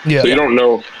either. Yeah. So you don't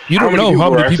know. You don't know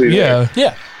how many people. Yeah.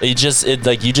 You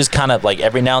just kind of like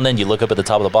every now and then you look up at the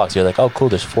top of the box. You're like, oh, cool.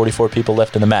 There's 44 people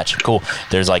left in the match. Cool.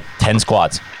 There's like 10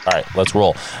 squads. All right, let's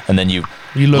roll. And then you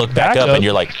look back up and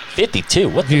you're like 52.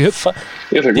 What the fuck?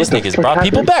 Like, these niggas brought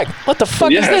people back. What the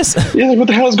fuck is this? Yeah, like, what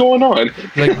the hell is going on?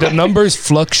 Like the numbers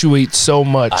fluctuate so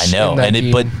much. I know,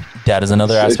 but that is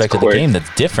another aspect of the game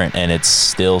that's different, and it's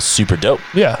still super dope.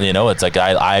 Yeah, you know, it's like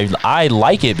I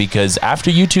like it because after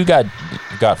you two got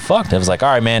fucked, I was like, all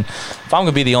right, man, if I'm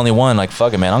gonna be the only one, like,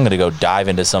 fuck it, man, I'm gonna go dive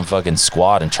into some fucking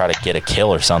squad and try to get a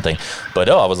kill or something. But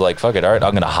I was like, fuck it, all right,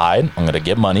 I'm gonna hide, I'm gonna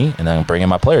get money, and then I'm bringing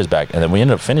my players back, and then we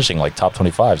ended up finishing like top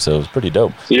 25, so it was pretty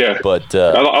dope. Yeah, but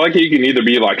I like how you can either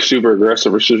be like super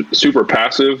aggressive or super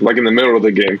passive. Like in the middle of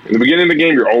the game, in the beginning of the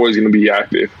game, you're always gonna be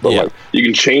active, but like you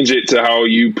can change it to how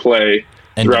you play.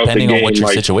 And depending on what your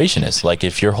situation is, like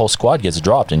if your whole squad gets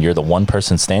dropped and you're the one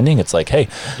person standing, it's like, hey,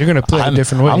 you're gonna play a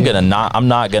different way. I'm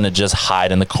not gonna just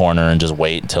hide in the corner and just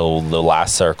wait until the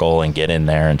last circle and get in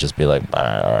there and just be like,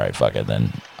 all right, fuck it,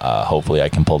 then hopefully I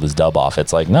can pull this dub off.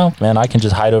 It's like, no, man, I can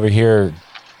just hide over here,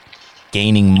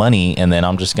 gaining money, and then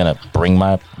I'm just gonna bring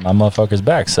my motherfuckers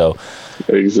back. So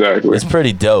exactly, it's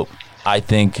pretty dope. I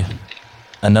think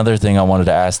another thing I wanted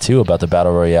to ask too about the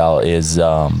battle royale is.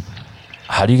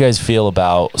 How do you guys feel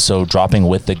about dropping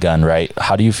with the gun, right?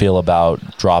 How do you feel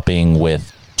about dropping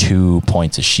with 2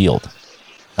 points of shield?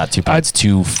 Not 2 points,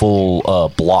 2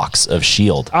 full blocks of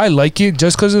shield. I like it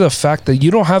just because of the fact that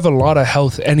you don't have a lot of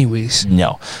health anyways.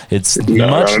 No, it's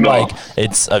much like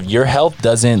your health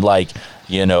doesn't like,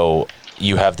 you know,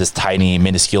 you have this tiny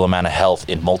minuscule amount of health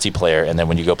in multiplayer, and then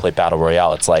when you go play battle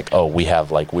royale, it's like, oh, we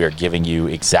are giving you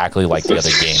exactly like the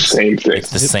other games. Same thing. It's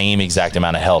the same exact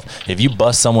amount of health. If you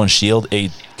bust someone's shield,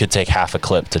 it could take half a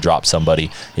clip to drop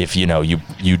somebody if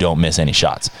you don't miss any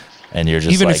shots, and you're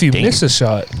just even like, if you miss a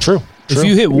shot. True. If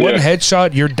you hit one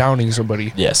headshot, you're downing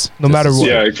somebody. Yes. No matter what.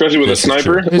 Yeah, especially with a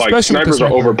sniper. Like, snipers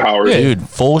are overpowered. Yeah. Dude,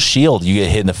 full shield, you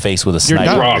get hit in the face with a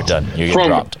sniper, you're done. You get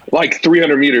dropped. Like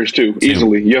 300 meters, too,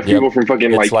 easily. You have people from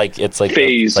fucking, it's like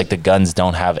phase. Like the guns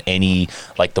don't have any,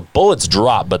 like the bullets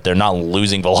drop, but they're not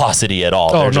losing velocity at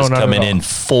all. They're just coming in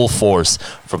full force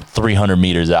from 300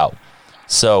 meters out.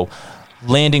 So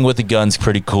landing with the gun's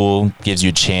pretty cool, gives you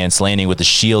a chance. Landing with the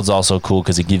shield's also cool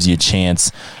because it gives you a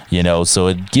chance, you know, so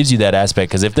it gives you that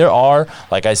aspect. Because if there are,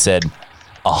 like I said,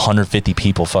 150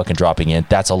 people fucking dropping in,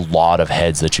 that's a lot of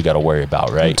heads that you got to worry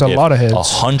about, right? It's a lot of heads.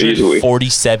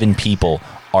 147 people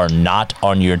are not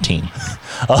on your team.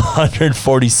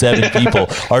 147 people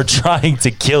are trying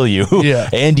to kill you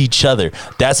and each other.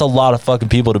 That's a lot of fucking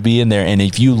people to be in there. And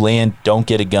if you land, don't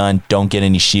get a gun, don't get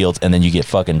any shields, and then you get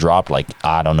fucking dropped, like,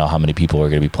 I don't know how many people are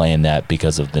going to be playing that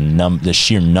because of the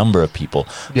sheer number of people.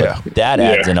 Yeah. But that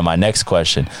adds into my next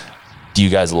question. Do you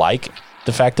guys like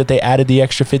the fact that they added the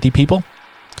extra 50 people?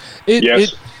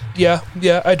 Yes. Yeah,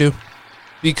 I do.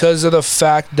 Because of the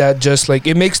fact that just like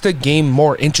it makes the game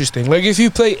more interesting. Like if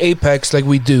you play Apex like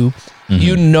we do,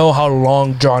 you know how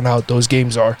long drawn out those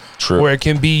games are. True. Where it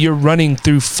can be you're running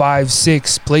through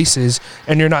 5-6 places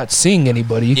and you're not seeing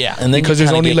anybody. Yeah, and then because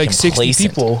there's only like 60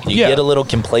 people. You get a little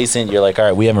complacent. You're like, all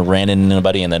right, we haven't ran into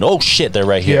anybody, and then oh shit, they're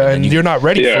right here. Yeah, and you're not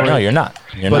ready for it. No, you're not.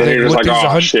 But then you're just like,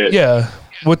 oh shit. Yeah.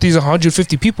 With these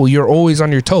 150 people, you're always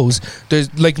on your toes.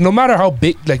 There's like no matter how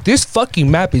big, like this fucking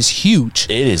map is huge.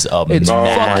 It is fucking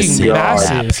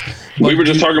massive. We were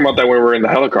just talking about that when we were in the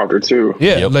helicopter too.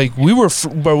 Yeah, like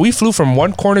we flew from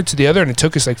one corner to the other, and it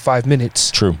took us like 5 minutes.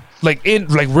 True. Like in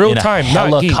real time,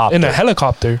 not in a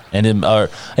helicopter. And in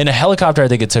a helicopter, I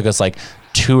think it took us like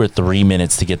 2 or 3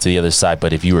 minutes to get to the other side.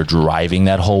 But if you were driving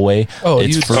that whole way,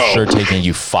 it's for sure taking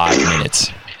you 5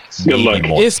 minutes. Good luck.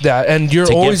 If that, and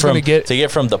you're always going to get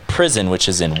from the prison, which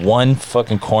is in one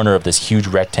fucking corner of this huge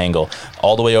rectangle,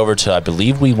 all the way over to, I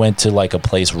believe we went to like a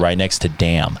place right next to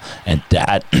Dam, and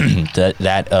that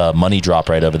money drop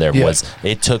right over there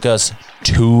it took us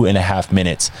 2.5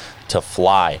 minutes to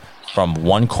fly from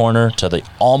one corner to the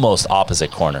almost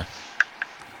opposite corner.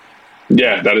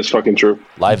 Yeah, that is fucking true.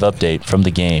 Live update from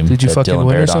the game. Did you fucking Dylan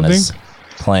win or something?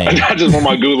 Playing. I just want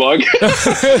my gulag.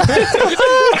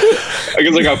 I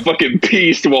guess I got fucking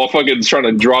pieced while fucking trying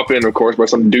to drop in, of course, by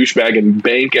some douchebag in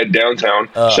bank at downtown.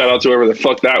 Shout out to whoever the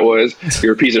fuck that was.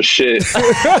 You're a piece of shit.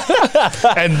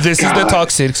 And this is the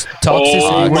toxicity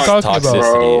we're talking about.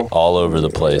 Toxicity all over the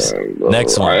place.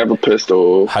 Next one. I have a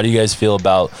pistol. How do you guys feel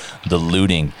about the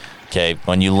looting? Okay,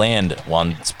 when you land,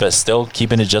 still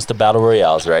keeping it just the battle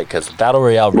royales, right? Because battle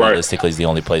royale realistically is the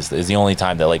only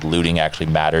time that like looting actually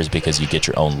matters because you get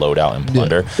your own loadout and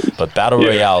plunder. But battle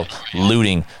royale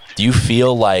looting, do you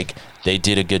feel like they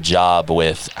did a good job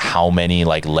with how many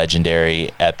like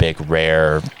legendary, epic,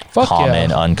 rare,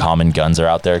 common, uncommon guns are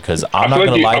out there. Because I'm not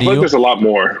going to lie to you. There's a lot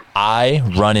more. I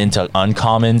run into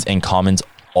uncommons and commons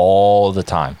all the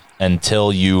time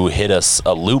until you hit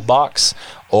a loot box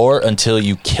or until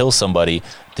you kill somebody.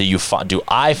 Do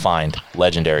I find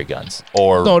legendary guns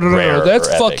or no? That's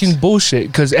fucking bullshit.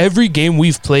 Because every game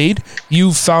we've played,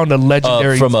 you've found a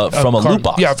legendary from a loot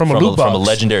box. Yeah, from a loot box, from a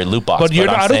legendary loot box. But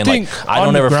I don't think I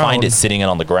don't ever find it sitting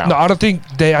on the ground. No, I don't think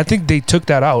I think they took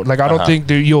that out. Like I don't think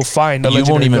you'll find a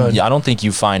legendary gun. I don't think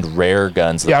you find rare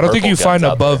guns. Yeah, I don't think you find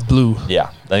above blue.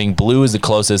 Yeah, I think blue is the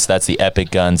closest. That's the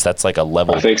epic guns. That's like a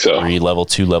level 3, level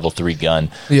 2, level 3 gun.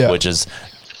 Yeah, which is.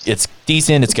 It's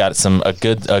decent. It's got a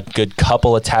good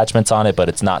couple attachments on it, but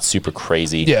it's not super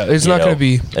crazy. Yeah, it's not going to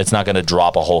be. It's not going to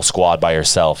drop a whole squad by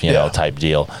yourself, you know, type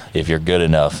deal. If you're good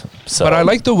enough. So, but I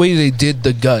like the way they did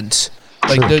the guns,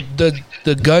 like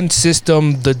the gun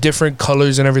system, the different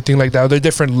colors and everything like that. They're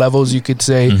different levels, you could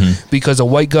say, because a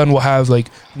white gun will have like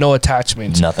no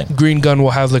attachments. Nothing. Green gun will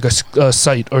have like a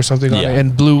sight or something on it,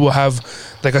 and blue will have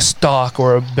like a stock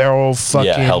or a barrel.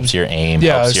 Fucking helps your aim,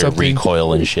 helps your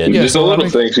recoil and shit. Yeah, just the little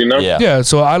things, you know. Yeah.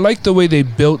 So I like the way they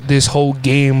built this whole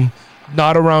game.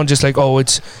 Not around just like,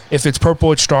 if it's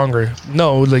purple, it's stronger.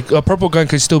 No, like a purple gun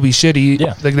could still be shitty.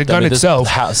 Yeah. Like the gun itself,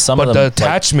 but the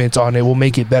attachments on it will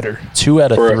make it better. 2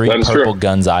 out of 3 purple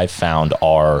guns I've found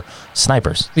are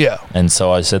snipers. Yeah. And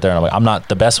so I sit there and I'm like, I'm not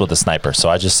the best with the sniper. So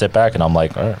I just sit back and I'm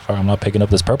like, all right, I'm not picking up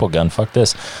this purple gun. Fuck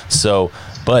this. So,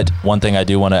 but one thing I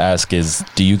do want to ask is,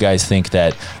 do you guys think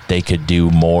that they could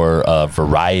do more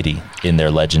variety in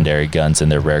their legendary guns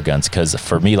and their rare guns? Because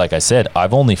for me, like I said,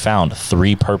 I've only found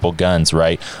 3 purple guns,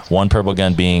 right? One purple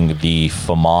gun being the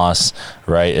FAMAS,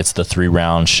 right? It's the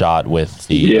 3-round shot with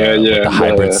the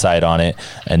hybrid sight on it.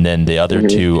 And then the other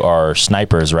 2 are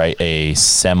snipers, right? A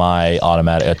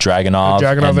semi-automatic, a Dragunov,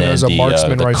 and then there's a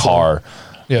marksman the rifle. Car.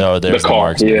 Yeah. No, there's the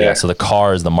marksman. Yeah, so the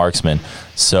car is the marksman.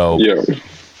 So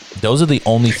those are the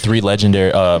only 3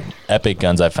 legendary epic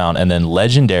guns I found. And then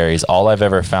legendaries, all I've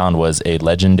ever found was a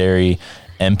legendary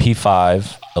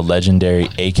MP5, a legendary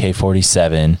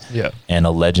AK-47, and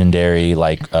a legendary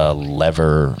like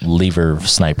lever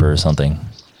sniper or something.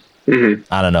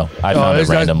 I don't know. I found it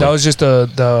randomly. That was just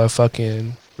the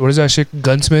fucking, what is that shit?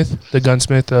 Gunsmith? The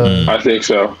gunsmith? I think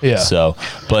so. Yeah. So,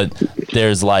 but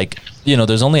there's like,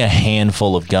 there's only a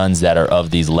handful of guns that are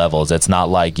of these levels. It's not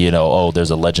like,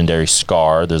 there's a legendary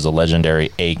SCAR, there's a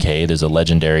legendary AK, there's a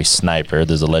legendary sniper,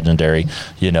 there's a legendary,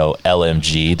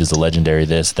 LMG, there's a legendary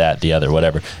this, that, the other,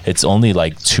 whatever. It's only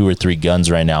like 2 or 3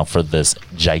 guns right now for this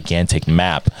gigantic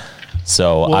map.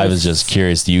 So I was just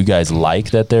curious, do you guys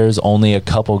like that there's only a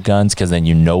couple guns because then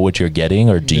you know what you're getting,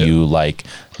 or do you like,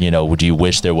 would you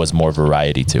wish there was more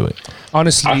variety to it?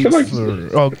 Honestly, I feel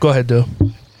like, go ahead, Bill.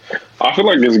 I feel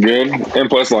like it's good. And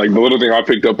plus, like, the little thing I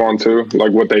picked up on too,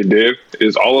 like what they did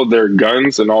is all of their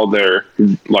guns and all their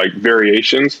like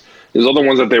variations is all the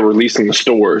ones that they released in the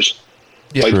stores.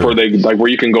 Yeah, like where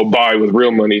you can go buy with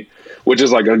real money, which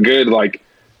is like a good like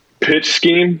pitch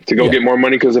scheme to go get more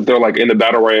money, because if they're like in the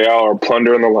battle royale or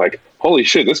plunder and they're like, holy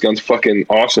shit, this gun's fucking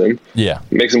awesome. Yeah.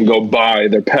 Makes them go buy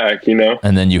their pack, And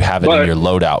then you have it in your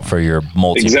loadout for your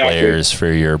multiplayers,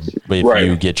 for your, if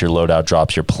you get your loadout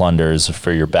drops, your plunders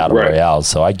for your battle royales.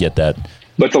 So I get that.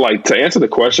 But to answer the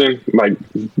question, like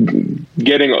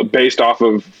getting based off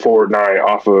of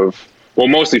Fortnite,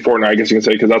 mostly Fortnite, I guess you can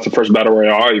say, because that's the first battle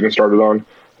royale I even started on,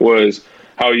 was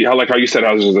how you said,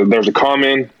 there's a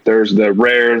common, there's the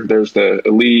rare, there's the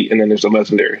elite, and then there's the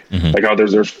legendary. Like how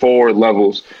there's 4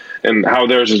 levels, and how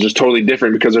theirs is just totally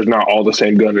different because there's not all the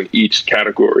same gun in each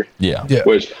category. Yeah.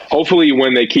 Which hopefully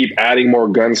when they keep adding more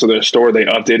guns to their store, they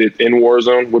update it in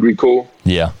Warzone would be cool.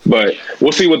 Yeah. But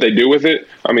we'll see what they do with it.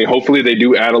 I mean, hopefully they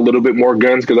do add a little bit more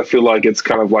guns, because I feel like it's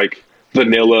kind of like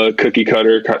vanilla cookie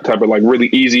cutter type of like really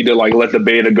easy to like let the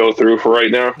beta go through for right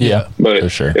now. Yeah. But for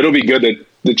sure, it'll be good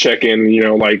to check in,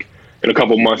 like in a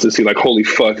couple months to see like, holy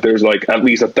fuck, there's like at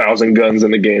least 1,000 guns in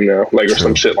the game now, like or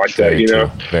some shit like that,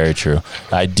 Very true.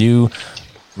 I do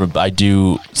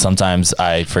sometimes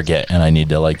I forget, and I need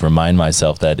to like remind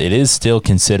myself that it is still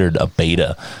considered a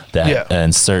beta,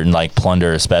 and certain like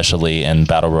plunder especially and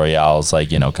battle royales, like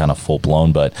kind of full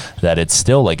blown, but that it's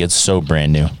still like, it's so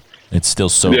brand new. It's still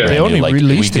so brand new. They only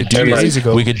released it 2 days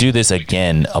ago. We could do this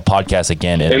again, a podcast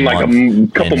again in like a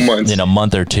couple months, in a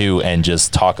month or 2, and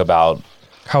just talk about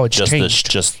how it's changed.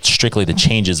 Just strictly the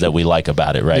changes that we like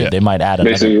about it, right? They might add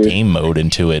another game mode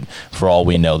into it for all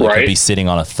we know. They could be sitting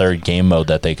on a 3rd game mode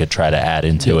that they could try to add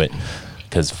into it,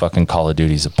 because fucking Call of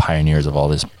Duty's the pioneers of all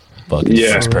this fucking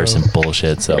first-person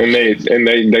bullshit. So and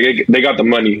they got the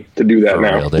money to do that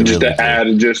now, just really to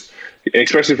add just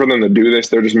especially for them to do this,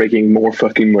 they're just making more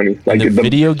fucking money. Like in the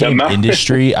video game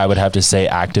industry, I would have to say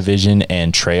Activision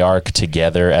and Treyarch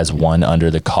together as one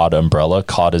under the COD umbrella.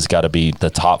 COD has got to be the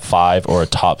top 5 or a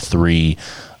top 3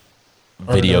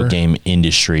 video game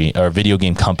industry or video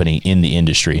game company in the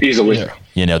industry. Easily. Yeah.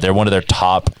 You know, they're one of their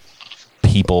top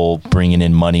people bringing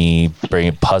in money,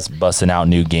 busting out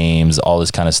new games, all this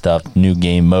kind of stuff, new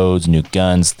game modes, new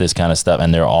guns, this kind of stuff.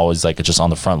 And they're always like just on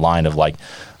the front line of like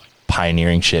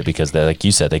pioneering shit because they're, like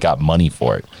you said, they got money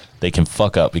for it. They can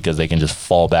fuck up because they can just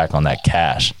fall back on that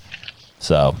cash.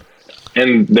 So,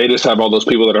 and they just have all those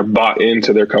people that are bought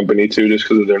into their company too, just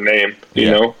because of their name.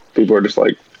 You know, people are just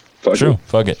like, fuck it.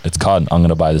 Fuck it. It's COD. I'm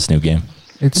gonna buy this new game.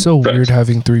 It's so weird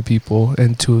having 3 people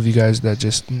and 2 of you guys that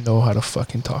just know how to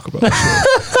fucking talk about shit.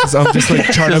 Because I'm just like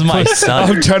trying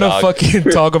to fucking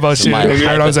talk about shit.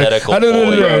 And I was like, I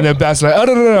don't know. And then Bass like, I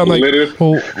don't know. I'm like,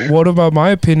 well, what about my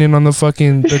opinion on the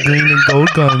green and gold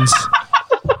guns?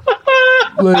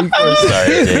 Like, I'm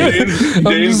sorry, Dane.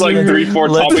 Dane's like 3-4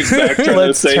 topics back trying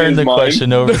to say turn his the mind.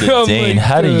 question over to Dane. Like,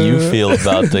 how do you feel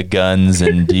about the guns,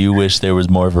 and do you wish there was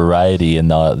more variety in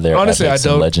their honestly, epics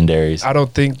and legendaries? I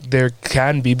don't think there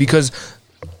can be, because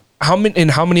how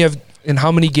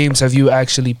many games have you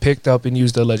actually picked up and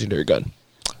used a legendary gun?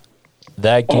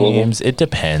 That games, it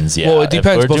depends. Yeah, well, it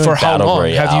depends, but for how long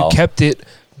have you kept it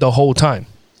the whole time?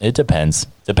 It depends.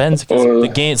 Depends, because the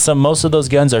game. Most of those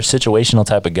guns are situational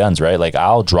type of guns, right? Like,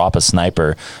 I'll drop a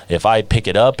sniper if I pick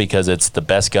it up because it's the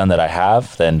best gun that I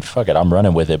have. Then fuck it, I'm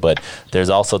running with it. But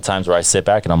there's also times where I sit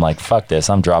back and I'm like, fuck this,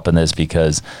 I'm dropping this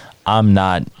because I'm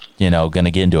not, gonna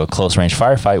get into a close range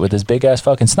firefight with this big ass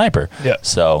fucking sniper. Yeah.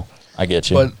 So I get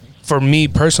you. But for me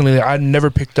personally, I never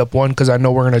picked up one because I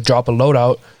know we're gonna drop a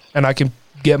loadout and I can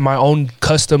get my own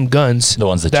custom guns, the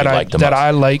ones that you like the most. That I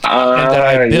like and that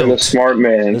I built. You're the smart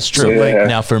man. That's true. Yeah. Like,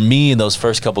 now, for me, in those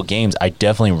first couple games, I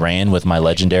definitely ran with my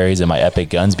legendaries and my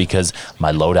epic guns because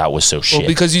my loadout was so shit. Well,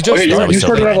 because you just you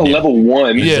started out on level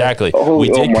 1. Yeah. Exactly. We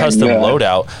did custom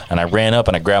loadout, and I ran up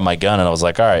and I grabbed my gun and I was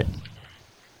like, all right,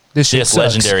 this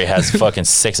legendary has fucking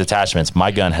 6 attachments.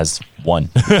 My gun has 1.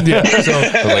 Yeah. So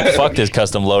like, fuck this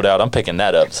custom loadout. I'm picking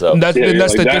that up. So that's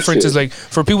the difference. Is like,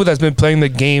 for people that's been playing the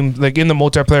game, like in the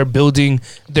multiplayer, building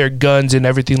their guns and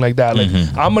everything like that. Like,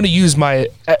 I'm gonna use my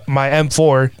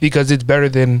M4 because it's better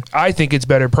I think it's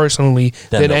better personally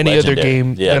than any other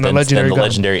game than a legendary gun. The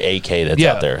legendary AK that's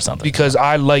out there or something. Because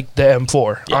I like the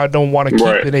M4. Yeah. I don't want to keep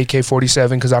an AK-47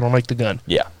 because I don't like the gun.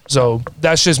 Yeah. So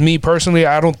that's just me personally.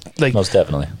 I don't like. Most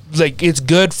definitely. Like, it's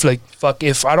good. Like, fuck,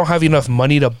 if I don't have enough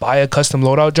money to buy a custom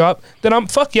loadout drop, then I'm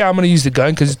gonna use the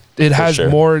gun because it has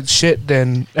more shit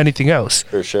than anything else.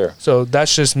 For sure. So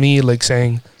that's just me, like,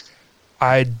 saying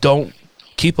I don't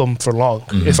keep them for long.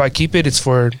 If I keep it, it's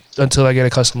for until I get a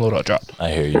custom loadout drop.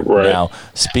 I hear you. Right. Now,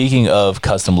 speaking of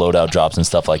custom loadout drops and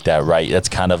stuff like that, right? That's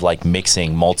kind of like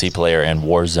mixing multiplayer and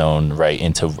Warzone, right,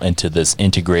 into this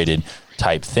integrated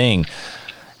type thing.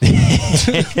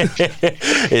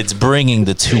 It's bringing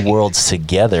the 2 worlds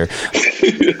together.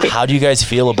 How do you guys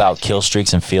feel about kill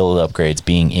streaks and field upgrades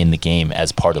being in the game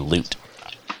as part of loot?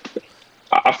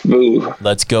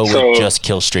 Let's go with just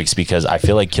kill streaks, because I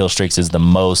feel like kill streaks is the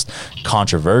most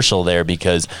controversial there,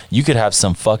 because you could have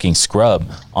some fucking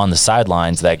scrub on the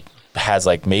sidelines that has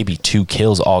like maybe 2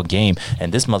 kills all game,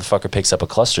 and this motherfucker picks up a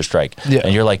cluster strike,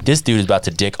 and you're like, this dude is about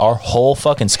to dick our whole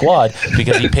fucking squad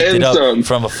because he picked it up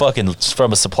from a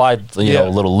supply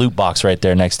little loot box right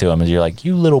there next to him, and you're like,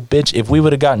 you little bitch, if we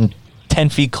would have gotten 10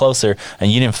 feet closer and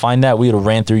you didn't find that, we would have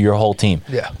ran through your whole team.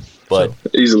 But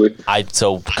easily.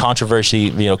 Controversy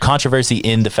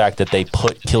in the fact that they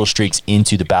put kill streaks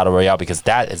into the battle royale, because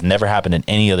that has never happened in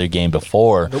any other game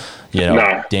before.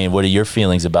 Nope. Dane, what are your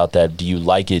feelings about that? Do you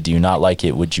like it? Do you not like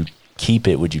it? Would you keep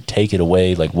it? Would you take it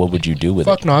away? Like, what would you do with it?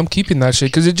 Fuck no, I'm keeping that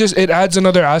shit because it adds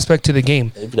another aspect to the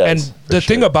game. It does, and the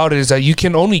thing about it is that you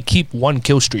can only keep 1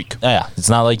 kill streak. Yeah, it's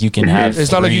not like you can have.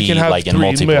 It's not like you can have like 3 in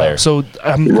multiplayer. Yeah. So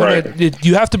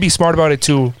you have to be smart about it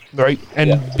too, right?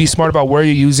 And be smart about where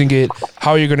you're using it,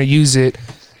 how you're gonna use it.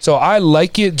 So I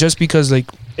like it just because, like,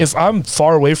 if I'm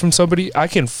far away from somebody, I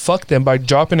can fuck them by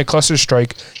dropping a cluster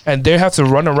strike, and they have to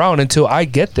run around until I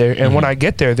get there. And when I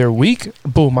get there, they're weak.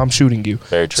 Boom, I'm shooting you.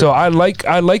 Very true. So I like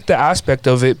the aspect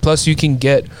of it. Plus, you can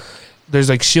get there's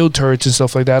like shield turrets and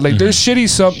stuff like that. Like there's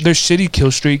shitty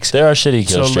kill streaks. There are shitty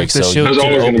kill streaks. There's always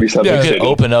going to be something. You could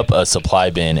open up a supply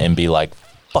bin and be like,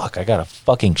 fuck, I got a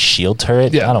fucking shield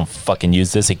turret. I don't fucking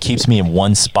use this. It keeps me in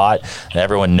one spot and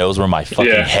everyone knows where my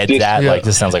fucking head's at. Like,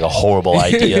 this sounds like a horrible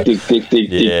idea.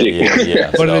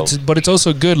 But it's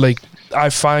also good. Like, I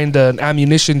find an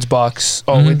ammunitions box.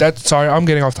 Oh, wait, sorry, I'm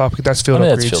getting off topic. That's field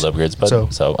upgrades. That's field upgrades,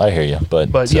 but so I hear you. But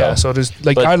so there's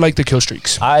I like the kill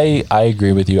streaks. I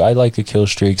agree with you. I like the kill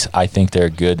streaks. I think they're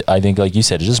good. I think, like you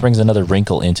said, it just brings another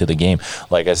wrinkle into the game.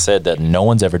 Like I said, that no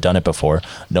one's ever done it before.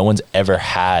 No one's ever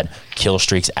had kill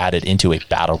streaks added into a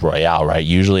battle royale, right?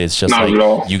 Usually it's just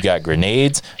you got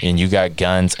grenades and you got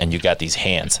guns and you got these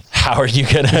hands. How are you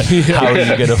gonna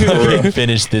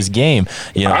finish this game?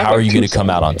 You know, how are you gonna come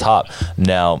out on top?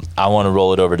 Now, I want to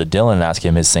roll it over to Dylan and ask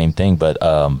him his same thing. But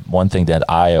one thing that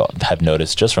I have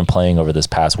noticed just from playing over this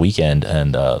past weekend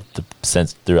and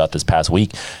since throughout this past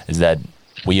week is that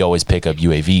we always pick up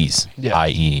UAVs,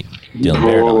 i.e. Dylan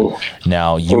Baradon.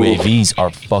 Now, UAVs are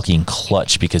fucking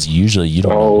clutch because usually you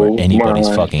don't know where anybody's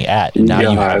fucking at. Now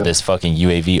you have this fucking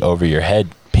UAV over your head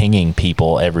pinging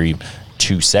people every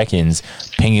 2 seconds,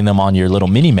 pinging them on your little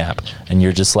mini map, and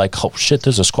you're just like, oh shit,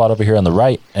 there's a squad over here on the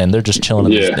right and they're just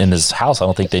chilling in this house. I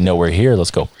don't think they know we're here. Let's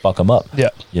go fuck them up.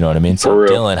 You know what I mean? So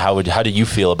Dylan, how do you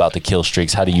feel about the kill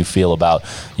streaks? How do you feel about,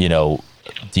 you know,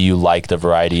 do you like the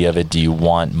variety of it? Do you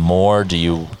want more? Would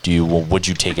you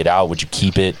take it out? Would you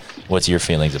keep it? What's your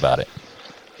feelings about it?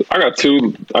 I got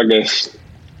 2, I guess,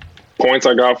 points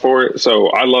I got for it. So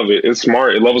I love it. It's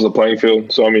smart. It levels the playing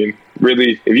field. So I mean,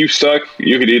 really, if you suck,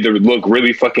 you could either look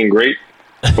really fucking great,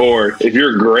 or if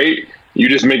you're great, you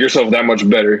just make yourself that much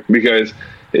better. Because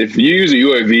if you use a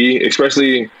UAV,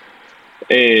 especially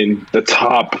in the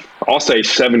top, I'll say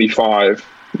 75,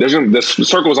 this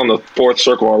circle is on the 4th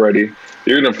circle already.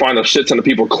 You're going to find a shit ton of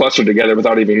people clustered together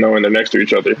without even knowing they're next to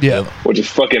each other. Yeah. Which is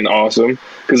fucking awesome.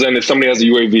 Because then if somebody has a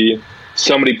UAV,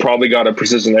 somebody probably got a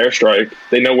precision airstrike.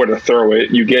 They know where to throw it.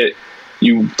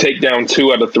 You take down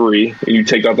 2 out of 3, and you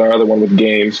take out the other one with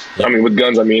games. Yep. I mean, with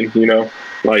guns, you know.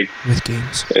 Like with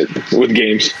games. With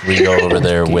games. We go over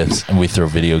there and we throw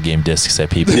video game discs at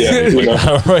people. Yeah, you know,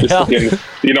 fucking,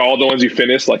 all the ones you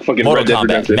finish, like fucking Mortal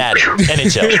Kombat, Madden,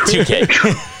 NHL, 2K,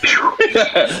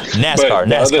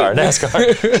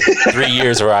 NASCAR. 3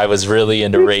 years where I was really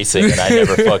into racing and I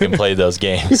never fucking played those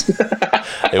games.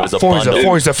 It was a bundle.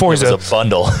 Forza. It was a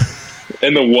bundle.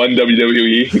 And the one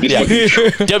WWE.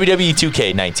 WWE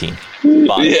 2K19.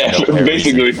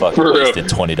 Basically. For real. Wasted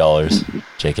 $20.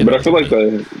 But I feel like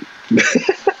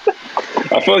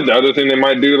the other thing they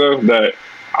might do, though, that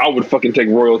I would fucking take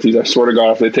royalties, I swear to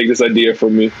God, if they take this idea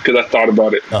from me, because I thought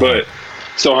about it. But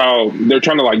so how they're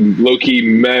trying to, like, low-key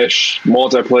mesh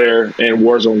multiplayer and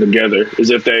Warzone together is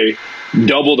if they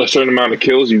doubled a certain amount of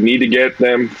kills, you need to get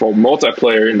them from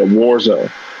multiplayer into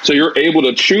Warzone. So you're able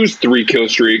to choose 3 kill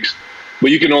streaks, but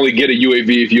you can only get a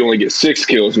UAV if you only get 6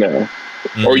 kills now.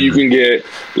 Or you can get,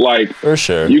 like, for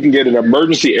sure, you can get an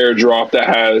emergency airdrop that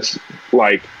has,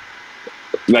 like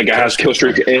it has kill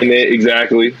streak in it,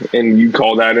 exactly, and you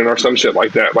call that in or some shit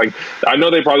like that. Like, I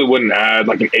know they probably wouldn't add,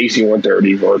 like, an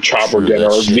AC-130 or a chopper gun or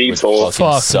a VTOL.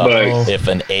 But if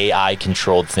an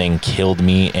AI-controlled thing killed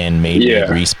me and made me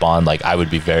respawn, like, I would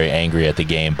be very angry at the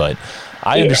game, but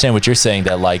I understand what you're saying,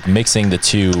 that, like, mixing the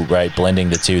two, right,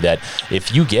 blending the two, that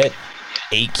if you get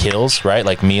 8 kills, right,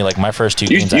 like me, like my first 2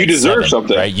 games, you deserve 7,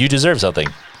 something, right? You deserve something.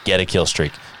 Get a kill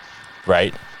streak,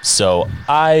 right? So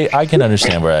I can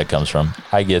understand where that comes from.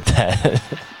 I get that.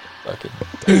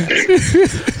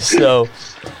 So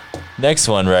next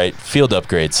one, right? Field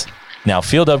upgrades. Now,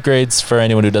 field upgrades, for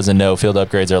anyone who doesn't know, field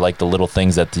upgrades are like the little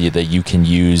things that you can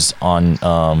use on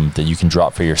that you can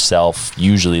drop for yourself.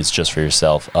 Usually, it's just for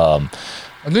yourself. I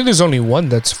think there's only one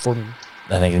that's for me.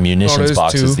 I think the munitions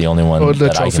box is the only one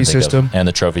that I can think of. And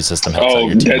the trophy system helps out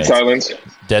your teammates. Dead silence.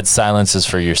 Dead silence is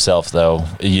for yourself, though.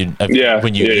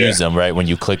 When you use them, right? When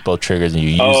you click both triggers and you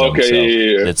use them.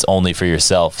 Okay, so it's only for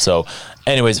yourself. So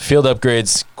anyways, field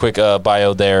upgrades, quick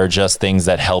bio there, just things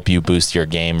that help you boost your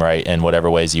game, right? In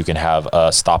whatever ways you can have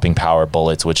stopping power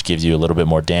bullets, which gives you a little bit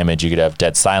more damage. You could have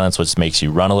dead silence, which makes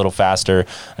you run a little faster,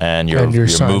 and your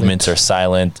movements are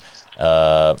silent.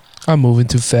 I'm moving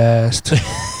too fast.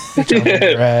 So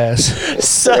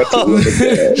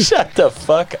shut the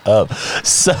fuck up.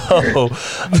 So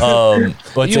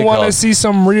you want to see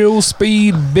some real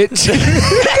speed, bitch?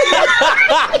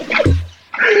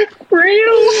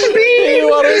 Real speed. You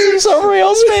want to see some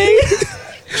real speed?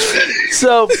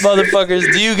 So,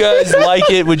 motherfuckers, do you guys like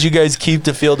it? Would you guys keep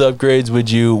the field upgrades? Would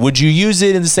you use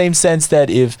it in the same sense that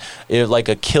if like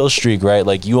a kill streak, right?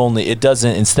 Like it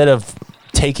doesn't, instead of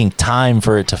taking time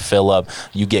for it to fill up,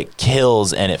 you get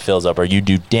kills and it fills up, or you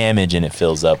do damage and it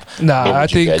fills up. I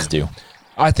think you guys do.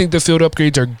 I think the field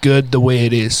upgrades are good the way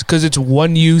it is, because it's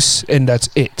one use and that's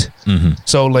it.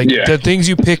 So the things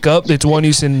you pick up, it's one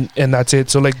use and that's it.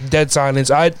 So like dead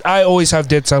silence, I always have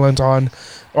dead silence on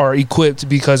or equipped,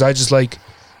 because I just like,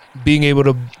 being able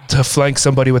to flank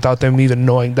somebody without them even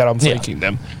knowing that I'm flanking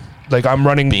them. Like I'm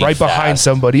running being right behind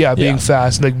somebody. Being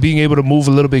fast, like being able to move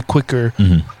a little bit quicker.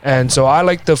 And so I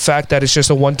like the fact that it's just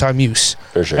a one-time use.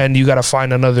 For sure. And you got to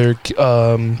find another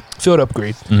field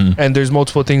upgrade. And there's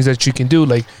multiple things that you can do.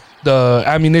 Like the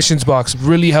ammunitions box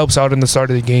really helps out in the start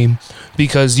of the game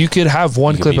because you could have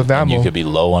one clip of ammo. You could be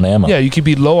low on ammo. Yeah, you could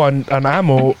be low on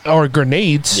ammo or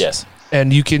grenades. Yes.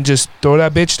 And you can just throw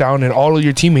that bitch down and all of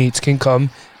your teammates can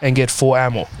come and get full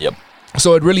ammo. Yep.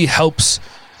 So it really helps.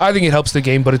 I think it helps the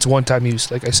game, but it's one-time use,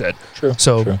 like I said. True.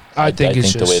 So True. I think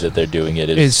the way that they're doing it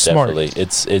is definitely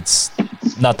smart.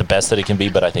 It's not the best that it can be,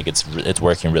 but I think it's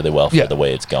working really well for the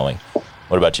way it's going.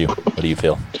 What about you? What do you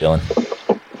feel, Dylan?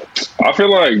 I feel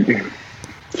like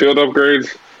field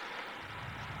upgrades,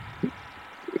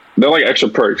 they're like extra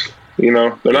perks. You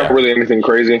know, they're not really anything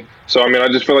crazy. So I mean, I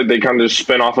just feel like they kind of just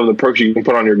spin off of the perks you can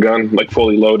put on your gun, like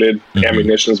fully loaded,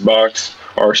 ammunitions box,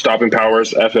 or stopping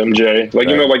powers, FMJ, like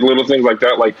you know, like little things like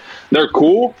that. Like they're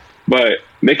cool, but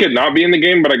they could not be in the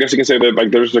game. But I guess you can say that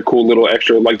like there's a cool little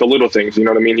extra, like the little things. You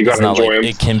know what I mean? You gotta enjoy them.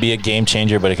 It can be a game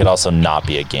changer, but it could also not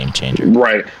be a game changer.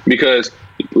 Right? Because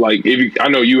like I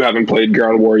know you haven't played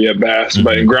Ground War yet, Bass,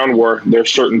 but in Ground War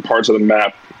there's certain parts of the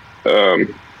map,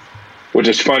 which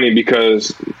is funny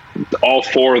because all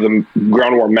 4 of the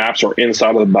Ground War maps are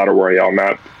inside of the Battle Royale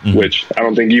map, which I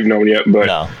don't think you've known yet,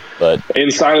 but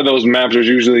inside of those maps there's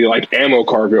usually like ammo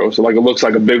cargo. So like it looks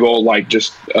like a big old like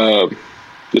just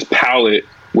pallet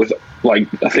with like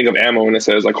a thing of ammo, and it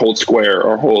says like hold square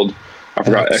or hold, I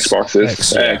forgot Xbox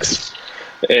is X,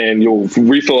 and you'll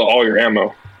refill all your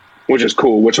ammo, which is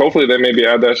cool, which hopefully they maybe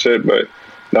add that shit, but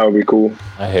that would be cool.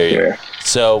 I hear you. Yeah.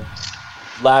 So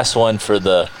last one for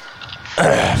the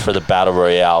Battle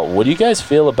Royale. What do you guys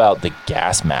feel about the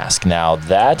gas mask? Now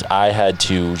that I had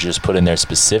to just put in there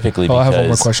specifically because... I have one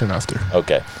more question after.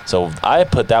 Okay. So I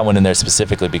put that one in there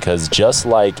specifically because just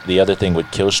like the other thing with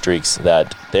kill streaks,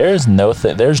 that there's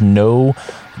no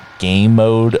game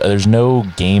mode, there's no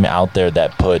game out there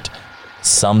that put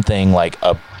something like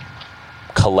a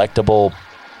collectible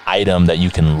item that you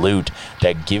can loot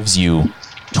that gives you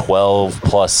 12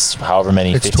 plus however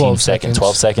many, it's 15 seconds,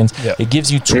 12 seconds. Yeah. It gives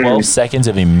you 12 seconds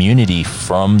of immunity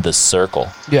from the circle.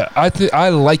 Yeah, I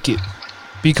like it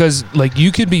because like you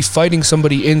could be fighting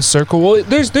somebody in circle. Well,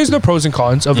 there's the pros and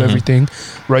cons of everything,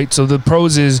 right? So the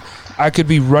pros is I could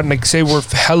be running, like say we're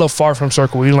hella far from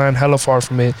circle, we land hella far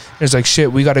from it. It's like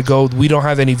shit, we gotta go. We don't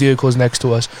have any vehicles next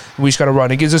to us. We just gotta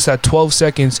run. It gives us that 12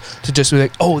 seconds to just be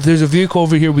like, oh, there's a vehicle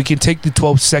over here. We can take the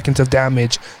 12 seconds of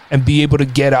damage and be able to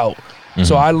get out.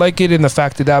 So I like it in the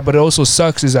fact of that, but it also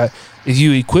sucks is that if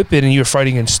you equip it and you're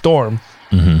fighting in storm,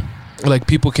 like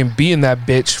people can be in that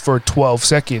bitch for 12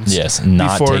 seconds. Yes,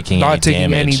 not taking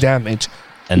any damage.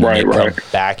 And then they come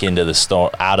back into the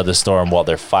storm, out of the storm while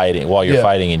they're fighting, while you're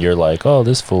fighting, and you're like, oh,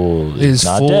 this fool is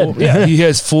not dead. Yeah, he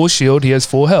has full shield, he has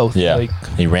full health. Yeah, like,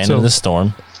 he ran into the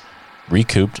storm,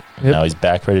 recouped, now he's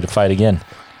back ready to fight again.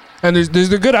 And there's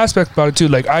the good aspect about it too.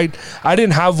 Like I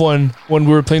didn't have one when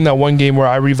we were playing that one game where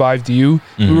I revived you.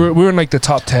 We were in like the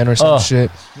top 10 or some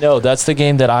shit. No, that's the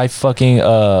game that I fucking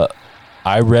I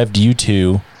revved you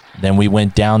to. Then we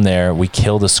went down there, we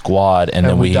killed a squad, and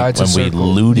then we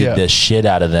looted the shit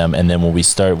out of them. And then when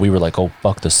we were like, oh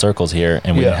fuck, the circle's here,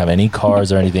 and we didn't have any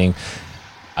cars or anything.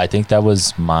 I think that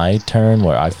was my turn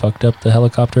where I fucked up the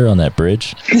helicopter on that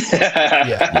bridge.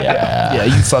 Yeah,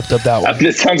 you fucked up that one.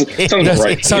 It sounds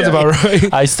right. It sounds about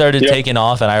right. I started taking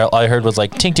off, and all I heard was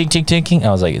like tink, tink, tink, tinking.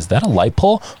 I was like, is that a light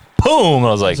pole? Boom! I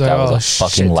was like, that was a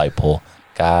fucking light pole.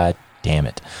 God damn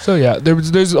it. So yeah,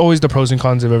 there's always the pros and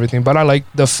cons of everything, but I like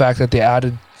the fact that they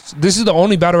added. This is the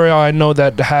only battle royale I know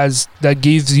that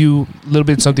gives you a little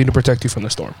bit something to protect you from the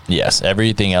storm. Yes,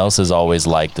 everything else is always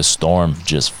like the storm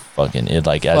just fucking it,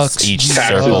 like as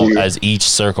each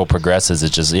circle progresses,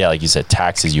 it just like you said,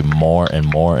 taxes you more and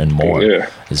more and more.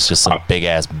 It's just some big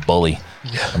ass bully.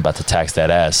 I'm about to tax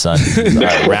that ass, son. All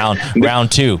right,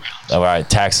 round 2. All right,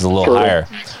 tax is a little higher.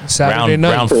 Saturday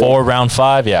night. Round 4, round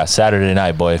 5. Yeah, Saturday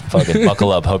night, boy. Fucking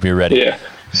buckle up. Hope you're ready. Yeah,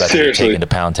 about to get taken to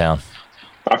Pound Town.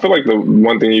 I feel like the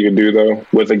one thing you could do though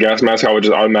with the gas mask, how it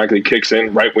just automatically kicks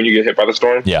in right when you get hit by the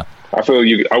storm. Yeah, I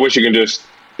wish you can just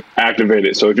activate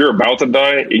it. So if you're about to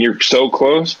die and you're so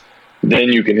close,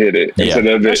 then you can hit it instead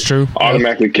of it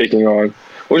automatically kicking on,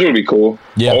 which would be cool.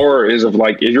 Yeah. Or is if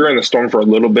you're in the storm for a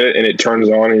little bit and it turns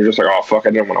on and you're just like, oh fuck, I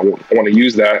want to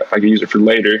use that. I can use it for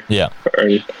later. Yeah,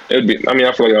 and it would be. I mean,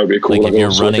 I feel like that would be cool. Like if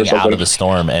you're running out of the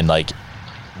storm and like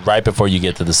right before you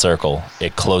get to the circle,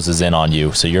 it closes in on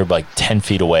you. So you're like 10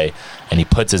 feet away, and he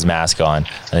puts his mask on,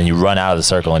 and then you run out of the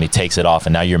circle, and he takes it off,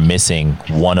 and now you're missing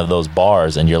one of those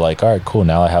bars, and you're like, all right, cool.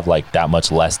 Now I have like that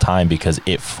much less time because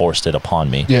it forced it upon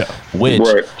me. Yeah. Which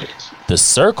the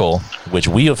circle, which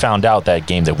we have found out that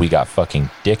game that we got fucking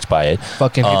dicked by it.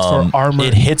 Fucking hits for armor.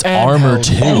 It hits armor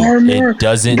too. It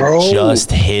doesn't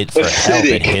just hit for health.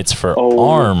 It hits for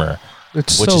armor.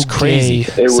 Which is crazy.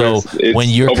 So when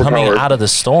you're coming out of the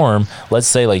storm, let's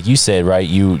say like you said, right,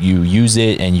 you use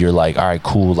it and you're like, all right,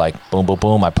 cool, like boom, boom,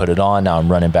 boom, I put it on, now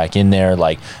I'm running back in there,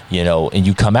 like, you know, and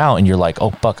you come out and you're like,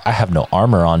 oh, fuck, I have no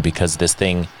armor on because this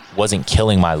thing wasn't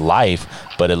killing my life,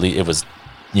 but at least it was,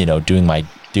 you know, doing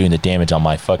the damage on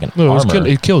my fucking armor.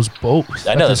 It kills both.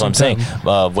 I know, that's what I'm saying.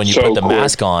 When you put the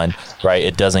mask on, right,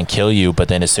 it doesn't kill you, but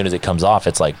then as soon as it comes off,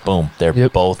 it's like, boom, they're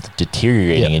both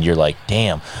deteriorating, and you're like,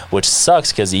 damn, which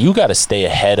sucks because you got to stay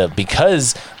ahead of,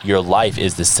 because your life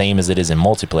is the same as it is in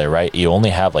multiplayer, right? You only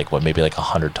have like, what, maybe like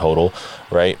 100 total,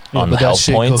 right, on the health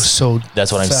points.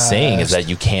 That's what I'm saying, is that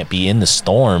you can't be in the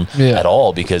storm at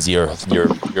all because your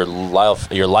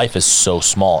life is so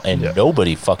small, and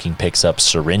nobody fucking picks up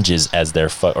syringes as their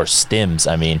or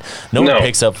stims. I mean, no one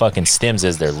picks up fucking stims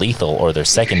as their lethal or their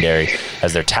secondary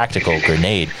as their tactical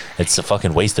grenade. It's a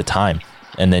fucking waste of time.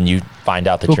 And then you find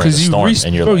out that you're in the storm,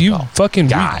 and you're like, you oh, fucking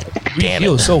God damn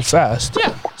heal it. so fast.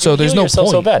 Yeah. So there's no point.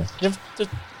 So bad.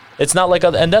 It's not like,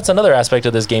 and that's another aspect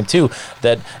of this game too,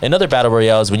 that in other battle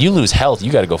royales, when you lose health,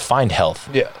 you got to go find health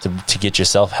to get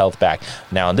yourself health back.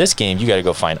 Now in this game, you got to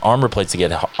go find armor plates to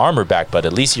get armor back, but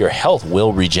at least your health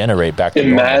will regenerate back to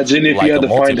normal. Imagine if you had to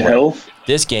find health.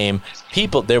 This game,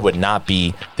 there would not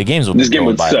be, the games would be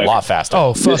going by a lot faster.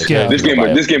 Oh, fuck yeah. This game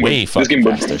would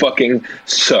fucking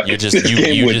suck. You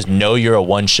just know you're a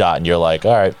one shot, and you're like,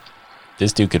 all right,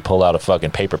 this dude could pull out a fucking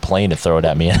paper plane and throw it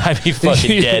at me, and I'd be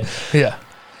fucking dead. Yeah.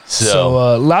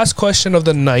 So last question of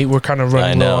the night. We're kind of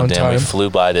running low on time. We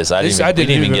flew by this. We didn't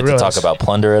even get to talk about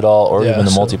Plunder at all, or even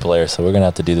the multiplayer. So we're gonna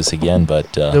have to do this again.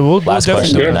 But last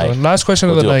question of the night. Last question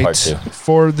of the night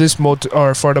for this for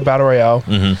the battle royale.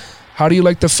 Mm-hmm. How do you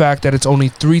like the fact that it's only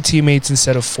 3 teammates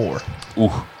instead of 4? Ooh.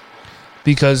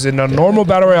 Because in a normal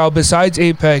battle royale, besides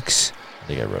Apex, I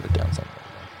think I wrote it down somewhere.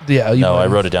 Yeah. I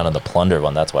wrote it down on the Plunder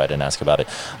one. That's why I didn't ask about it.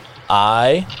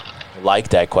 I like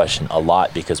that question a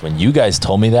lot because when you guys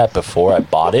told me that before I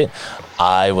bought it,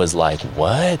 I was like,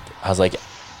 what? I was like,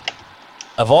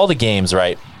 of all the games,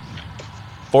 right,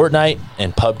 Fortnite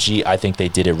and PUBG, I think they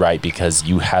did it right because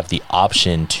you have the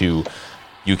option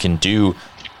you can do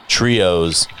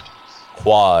trios,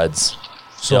 quads,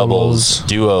 doubles,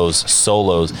 duos,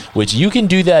 solos, which you can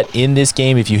do that in this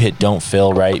game if you hit don't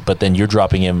fill, right? But then you're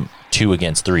dropping him 2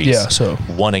 against 3s. Yeah, so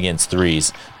 1 against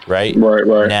 3s, right?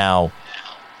 Right. Now,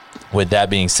 with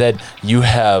that being said, you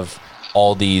have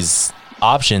all these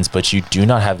options, but you do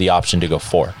not have the option to go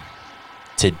 4.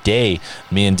 Today,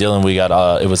 me and Dylan, we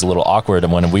got it was a little awkward,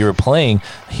 and when we were playing,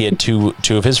 he had two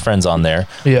of his friends on there.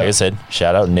 Yeah. Like I said,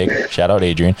 shout out Nick, shout out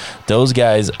Adrian. Those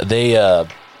guys, they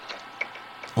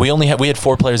we had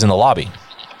 4 players in the lobby,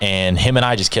 and him and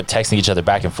I just kept texting each other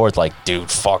back and forth like,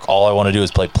 dude, fuck, all I want to do is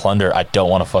play Plunder. I don't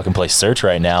want to fucking play Search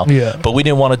right now. Yeah. But we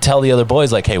didn't want to tell the other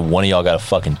boys like, hey, one of y'all got to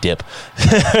fucking dip.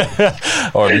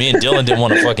 Or me and Dylan didn't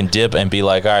want to fucking dip and be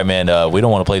like, all right, man, we don't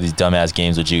want to play these dumbass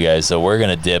games with you guys, so we're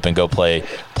going to dip and go play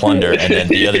Plunder. And then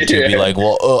the other two be like,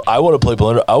 well, I want to play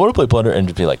Plunder. I want to play Plunder. And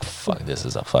just be like, fuck, this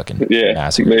is a fucking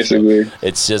massacre. Basically. So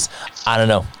it's just, I don't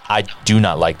know. I do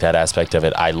not like that aspect of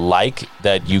it. I like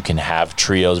that you can have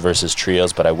trios versus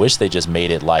trios, but I wish they just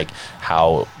made it like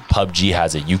how PUBG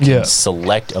has it. You can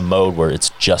select a mode where it's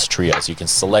just trios. You can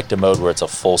select a mode where it's a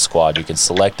full squad. You can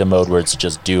select a mode where it's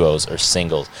just duos or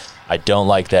singles. I don't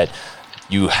like that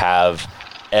you have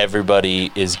everybody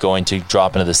is going to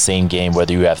drop into the same game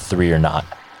whether you have 3 or not.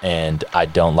 And I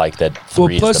don't like that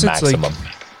 3 is the maximum.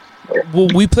 Well,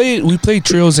 we play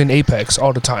trios in Apex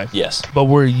all the time. Yes. But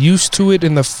we're used to it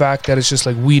in the fact that it's just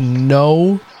like we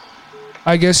know,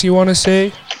 I guess you want to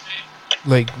say.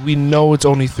 Like, we know it's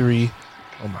only 3.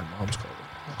 Oh, my mom's calling.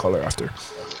 I'll call her after.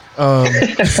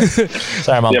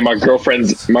 Sorry, Mom. Yeah, my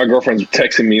girlfriend's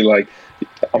texting me like,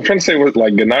 I'm trying to say what,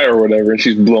 like, good night or whatever, and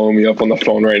she's blowing me up on the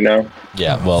phone right now.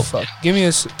 Yeah, well, fuck. Give me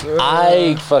a.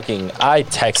 I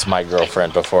text my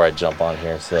girlfriend before I jump on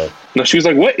here, so. No, she was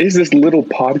like, what is this little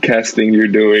podcast thing you're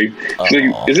doing? She's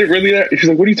like, is it really that? She's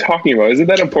like, what are you talking about? Is it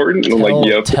that important? And I'm like,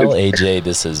 yep. Tell AJ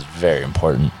this is very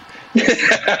important.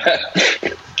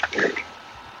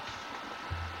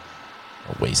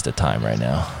 A waste of time right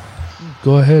now.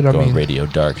 Go ahead. Going radio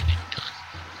dark.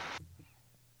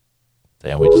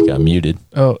 Damn, we just got muted.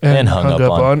 Oh, and hung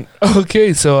up on.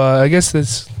 Okay, so I guess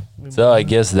So I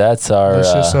guess that's our.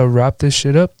 Let's just wrap this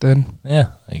shit up then.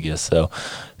 Yeah, I guess so.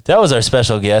 That was our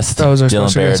special guest. That was our Dylan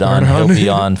special guest, Baradon. Martin. He'll be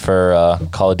on for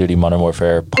Call of Duty Modern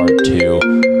Warfare Part 2.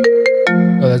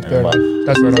 Oh, that's better.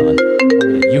 That's right on.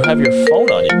 You have your phone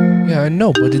on you. Yeah, I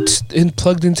know, but it's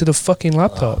plugged into the fucking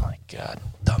laptop. Oh my god.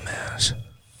 Dumbass.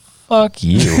 Fuck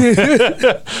you.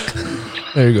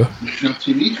 There you go. No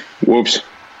TV. Whoops.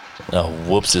 Oh,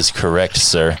 whoops is correct,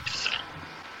 sir.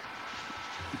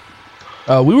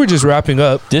 We were just wrapping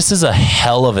up. This is a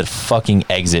hell of a fucking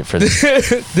exit for this I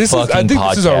fucking think podcast.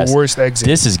 this is our worst exit.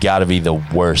 This has got to be the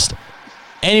worst.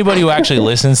 Anybody who actually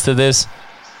listens to this,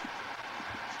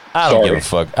 I don't give a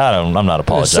fuck. I'm not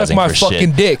apologizing Suck my for fucking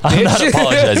shit. dick, I'm not bitch.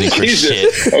 apologizing for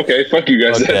shit. Okay, fuck you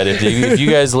guys. Fuck that. If you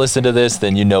guys listen to this,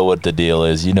 then you know what the deal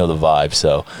is. You know the vibe.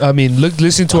 So I mean,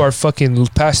 listen to our fucking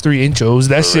past 3 intros.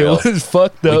 That For shit real. was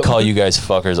fucked up. we call you guys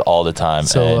fuckers all the time.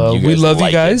 So, and you we guys love you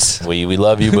like guys. it. We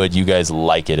love you, but you guys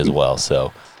like it as well.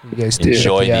 So You guys did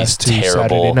enjoy the these ass to Saturday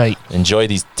terrible, night.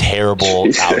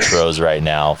 outros right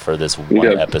now for this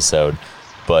one episode.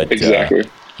 But Exactly.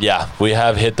 yeah, we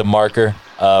have hit the marker.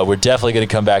 We're definitely going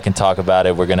to come back and talk about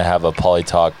it. We're going to have a poly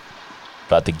talk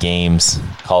about the games,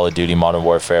 Call of Duty Modern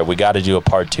Warfare. We got to do a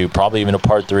part 2, probably even a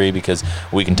part 3, because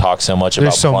we can talk so much about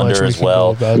There's so much Plunder we as can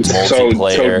well. go about.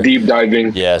 Multiplayer. So deep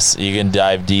diving. Yes, you can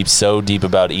dive so deep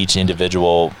about each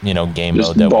individual, game Just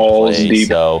mode that we balls play. deep.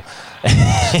 So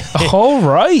All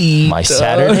right. my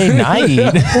Saturday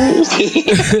night.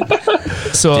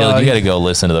 So Dylan, you got to go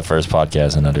listen to the first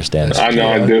podcast and understand. I know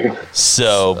I do.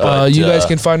 So, but, you guys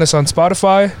can find us on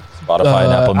Spotify, Spotify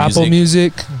and Apple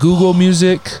Music, Google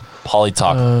Music.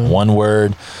 Polytalk, one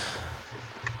word.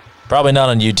 Probably not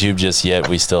on YouTube just yet.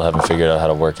 We still haven't figured out how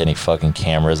to work any fucking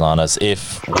cameras on us.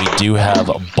 If we do have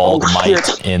a bald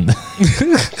mic in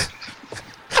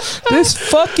This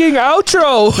fucking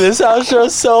outro. this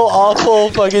outro's so awful.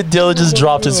 Fucking Dylan just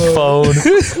dropped his phone.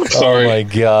 Sorry. Oh my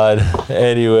god.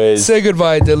 Anyways, Say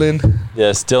goodbye, Dylan.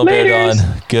 yes, Dylan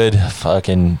Baradon. Good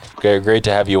fucking great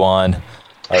to have you on.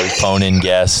 Our phone-in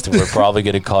guest. We're probably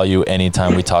going to call you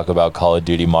anytime we talk about Call of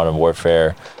Duty Modern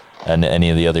Warfare and any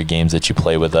of the other games that you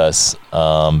play with us.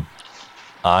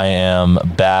 I am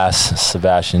Bass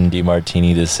Sebastian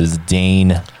DiMartini. This is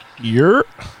Dane, You're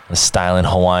the styling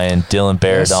Hawaiian. Dylan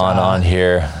Baradon on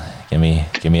here. Give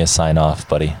me a sign off,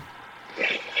 buddy.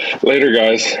 Later,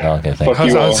 guys. Oh, okay, Fuck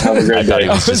thanks. you all. Have a I great thought he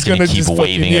day. was just I was going to gonna keep just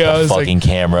waving fucking- at the I was like, fucking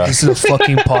camera. This is a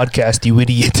fucking podcast, you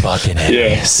idiot. Fucking A.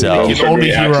 Yeah. So, You Only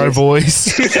hear our Reactions.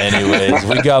 voice. anyways,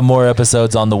 we got more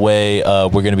episodes on the way. We're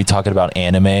going to be talking about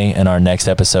anime in our next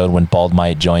episode when Bald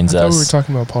Might joins I thought we were us.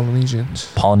 talking about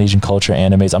Polynesians. Polynesian culture,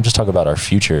 animes. I'm just talking about our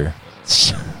future.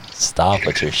 Stop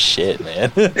with your shit,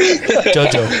 man.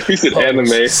 Jojo. He said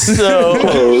anime. So,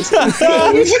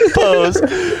 pose.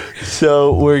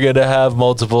 So we're gonna have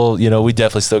multiple. We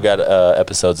definitely still got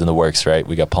episodes in the works, right?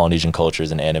 We got Polynesian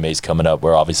cultures and animes coming up.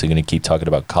 We're obviously gonna keep talking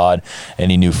about COD.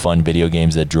 Any new fun video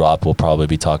games that drop, we'll probably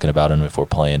be talking about them if we're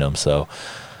playing them. So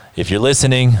if you're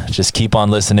listening, just keep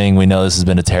on listening. We know this has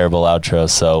been a terrible outro,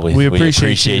 so we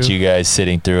appreciate you guys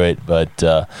sitting through it. But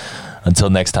until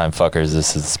next time, fuckers,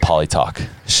 this is Poly Talk.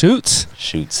 Shoots.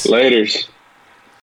 Shoots. Laters.